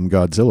 so help them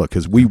Godzilla,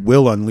 because we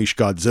will unleash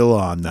Godzilla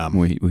on them.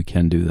 We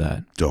can do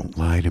that. Don't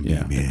lie to me,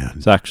 Yeah. man.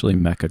 It's actually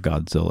Mecha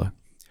Godzilla.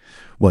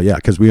 Well, yeah,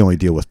 because we only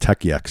deal with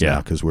Techiex now, Yeah.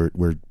 because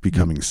we're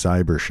becoming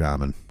cyber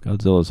shaman.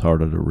 Godzilla's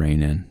harder to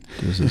rein in.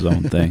 Does his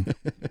own thing.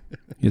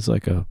 He's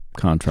like a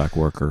contract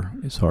worker.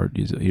 It's hard.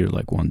 He's here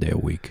like 1 day a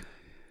week.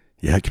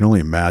 Yeah, I can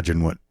only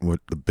imagine what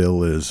the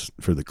bill is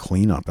for the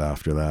cleanup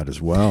after that as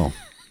well.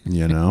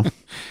 You know,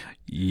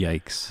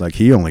 Yikes. like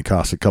he only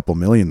costs a couple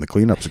million. The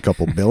cleanup's a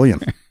couple billion.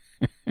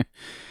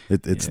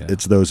 It's Yeah.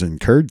 it's those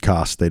incurred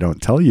costs they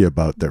don't tell you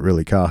about that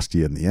really cost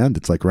you in the end.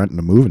 It's like renting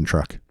a moving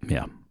truck.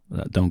 Yeah.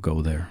 Don't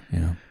go there.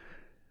 Yeah.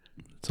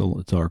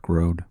 It's Arc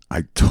Road.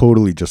 I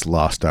totally just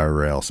lost our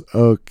rails.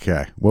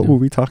 Okay, what were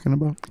we talking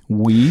about?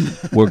 We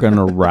were going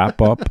to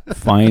wrap up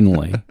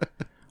finally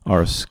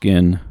our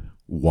Skin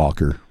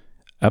Walker.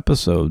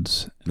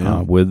 episodes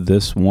Yeah. with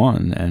this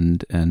one,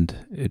 and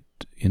it,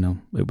 you know,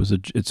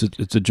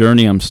 it's a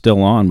journey I'm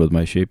still on with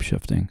my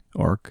shape-shifting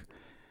arc.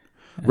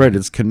 Right,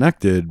 it's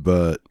connected,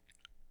 but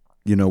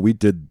you know, we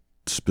did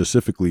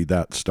specifically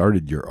that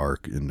started your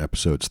arc in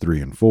episodes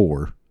 3 and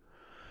 4.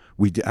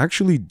 We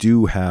actually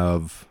do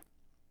have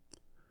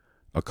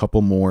a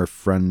couple more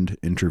friend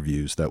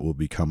interviews that will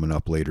be coming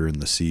up later in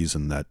the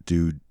season that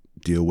do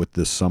deal with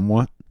this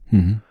somewhat.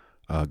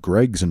 Mm-hmm.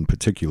 Greg's in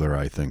particular,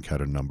 I think,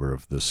 had a number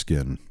of the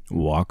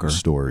Skinwalker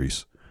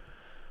stories.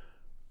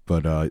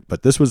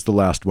 But this was the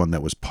last one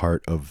that was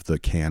part of the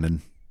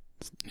canon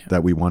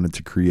that we wanted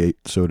to create,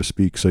 so to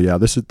speak. So yeah,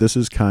 this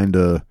is kind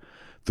of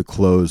the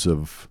close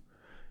of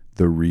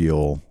the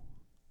real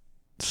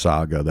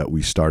saga that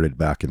we started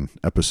back in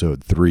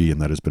episode 3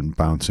 and that has been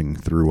bouncing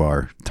through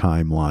our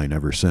timeline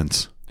ever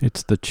since.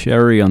 It's the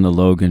cherry on the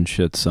Logan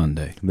shit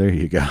sundae. There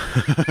you go.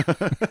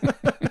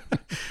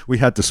 We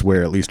had to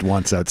swear at least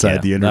once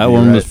outside the interview. That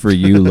one was for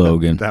you,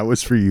 Logan. That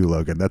was for you,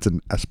 Logan. That's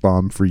an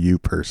S-bomb for you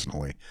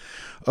personally.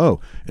 Oh,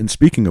 and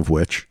speaking of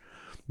which,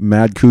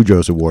 Mad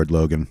Cujo's Award,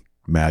 Logan.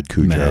 Mad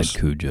Cujos. Mad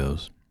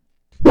Cujos.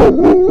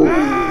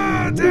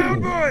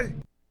 Down boy!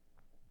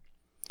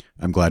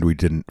 I'm glad we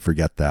didn't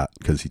forget that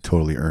because he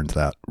totally earned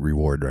that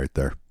reward right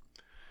there.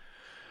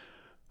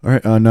 All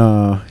right, and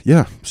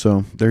yeah,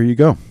 so there you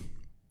go.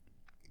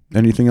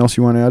 Anything else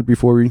you want to add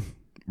before we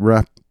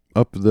wrap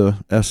up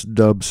the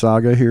S-Dub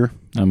saga here?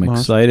 I'm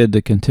excited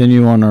to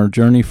continue on our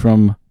journey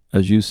from,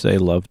 as you say,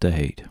 love to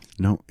hate.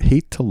 No,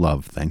 hate to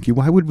love, thank you.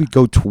 Why would we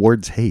go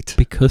towards hate?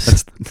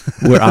 Because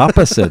we're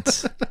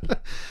opposites.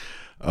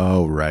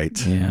 Oh,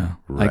 right. Yeah,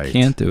 right. I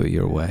can't do it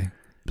your way.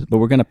 But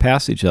we're going to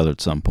pass each other at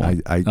some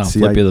point. I'll see,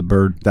 flip you the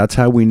bird. That's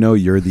how we know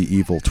you're the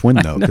evil twin,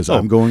 though, because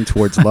I'm going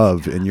towards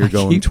love and you're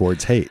going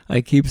towards hate.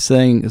 I keep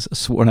saying,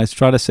 when I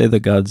try to say the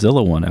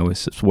Godzilla one, I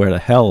always swear to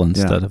hell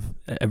instead of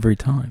every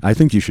time. I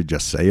think you should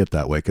just say it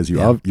that way because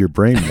your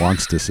brain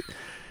wants to say,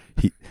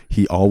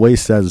 he always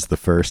says the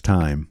first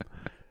time,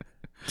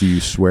 do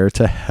you swear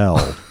to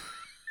hell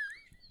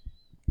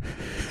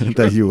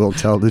that you will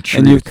tell the truth?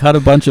 And you've cut a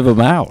bunch of them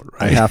out,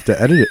 right? I have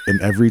to edit it,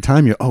 and every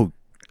time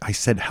I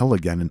said hell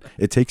again, and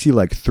it takes you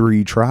like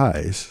 3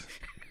 tries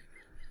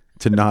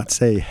to not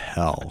say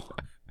hell.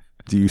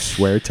 Do you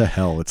swear to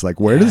hell? It's like,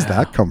 where does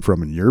that come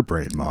from in your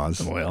brain,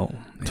 Moz? Well,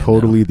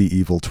 totally the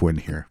evil twin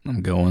here.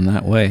 I'm going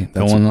that way.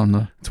 That's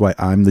why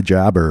I'm the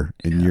jabber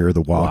and you're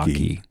the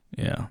walkie.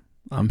 Yeah.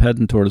 I'm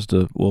heading towards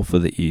the Wolf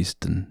of the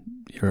East, and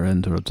you're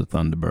heading towards the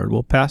Thunderbird.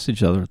 We'll pass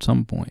each other at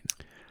some point.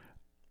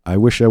 I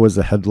wish I was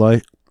a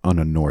headlight on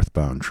a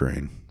northbound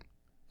train.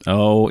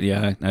 Oh,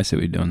 yeah. I see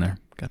what you're doing there.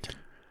 Gotcha.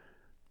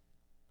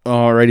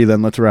 Alrighty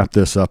then, let's wrap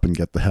this up and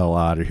get the hell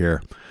out of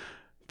here.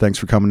 Thanks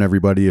for coming,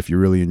 everybody. If you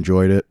really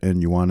enjoyed it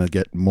and you want to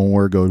get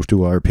more, go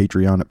to our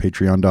Patreon at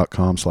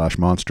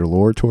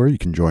patreon.com/monsterlore tour. You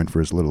can join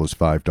for as little as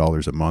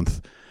 $5 a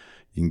month.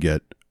 You can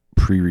get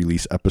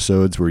pre-release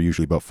episodes. We're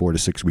usually about 4 to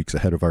 6 weeks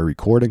ahead of our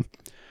recording.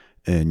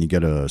 And you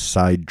get a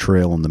side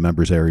trail in the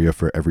members area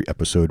for every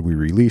episode we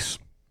release.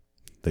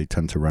 They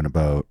tend to run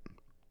about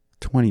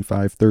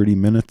 25, 30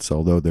 minutes,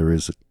 although there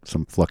is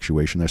some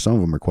fluctuation there. Some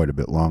of them are quite a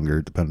bit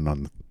longer, depending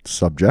on the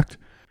subject.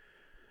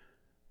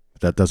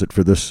 But that does it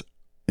for this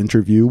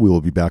interview. We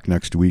will be back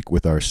next week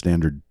with our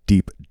standard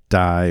deep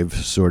dive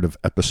sort of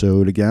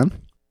episode again.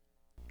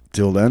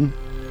 Till then,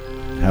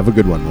 have a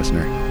good one,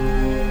 listener.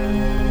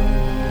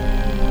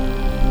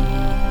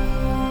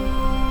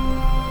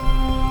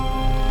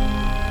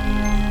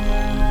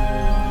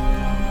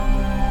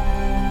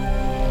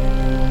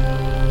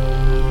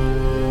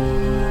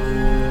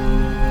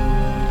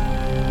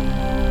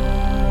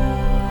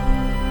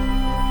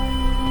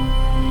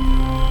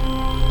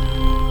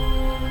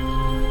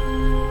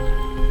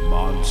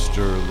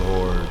 Monster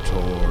Lore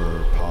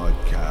Tour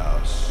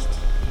Podcast.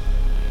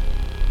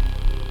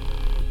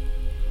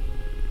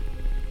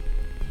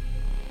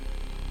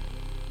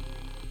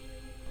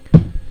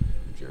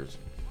 Cheers.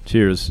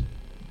 Cheers.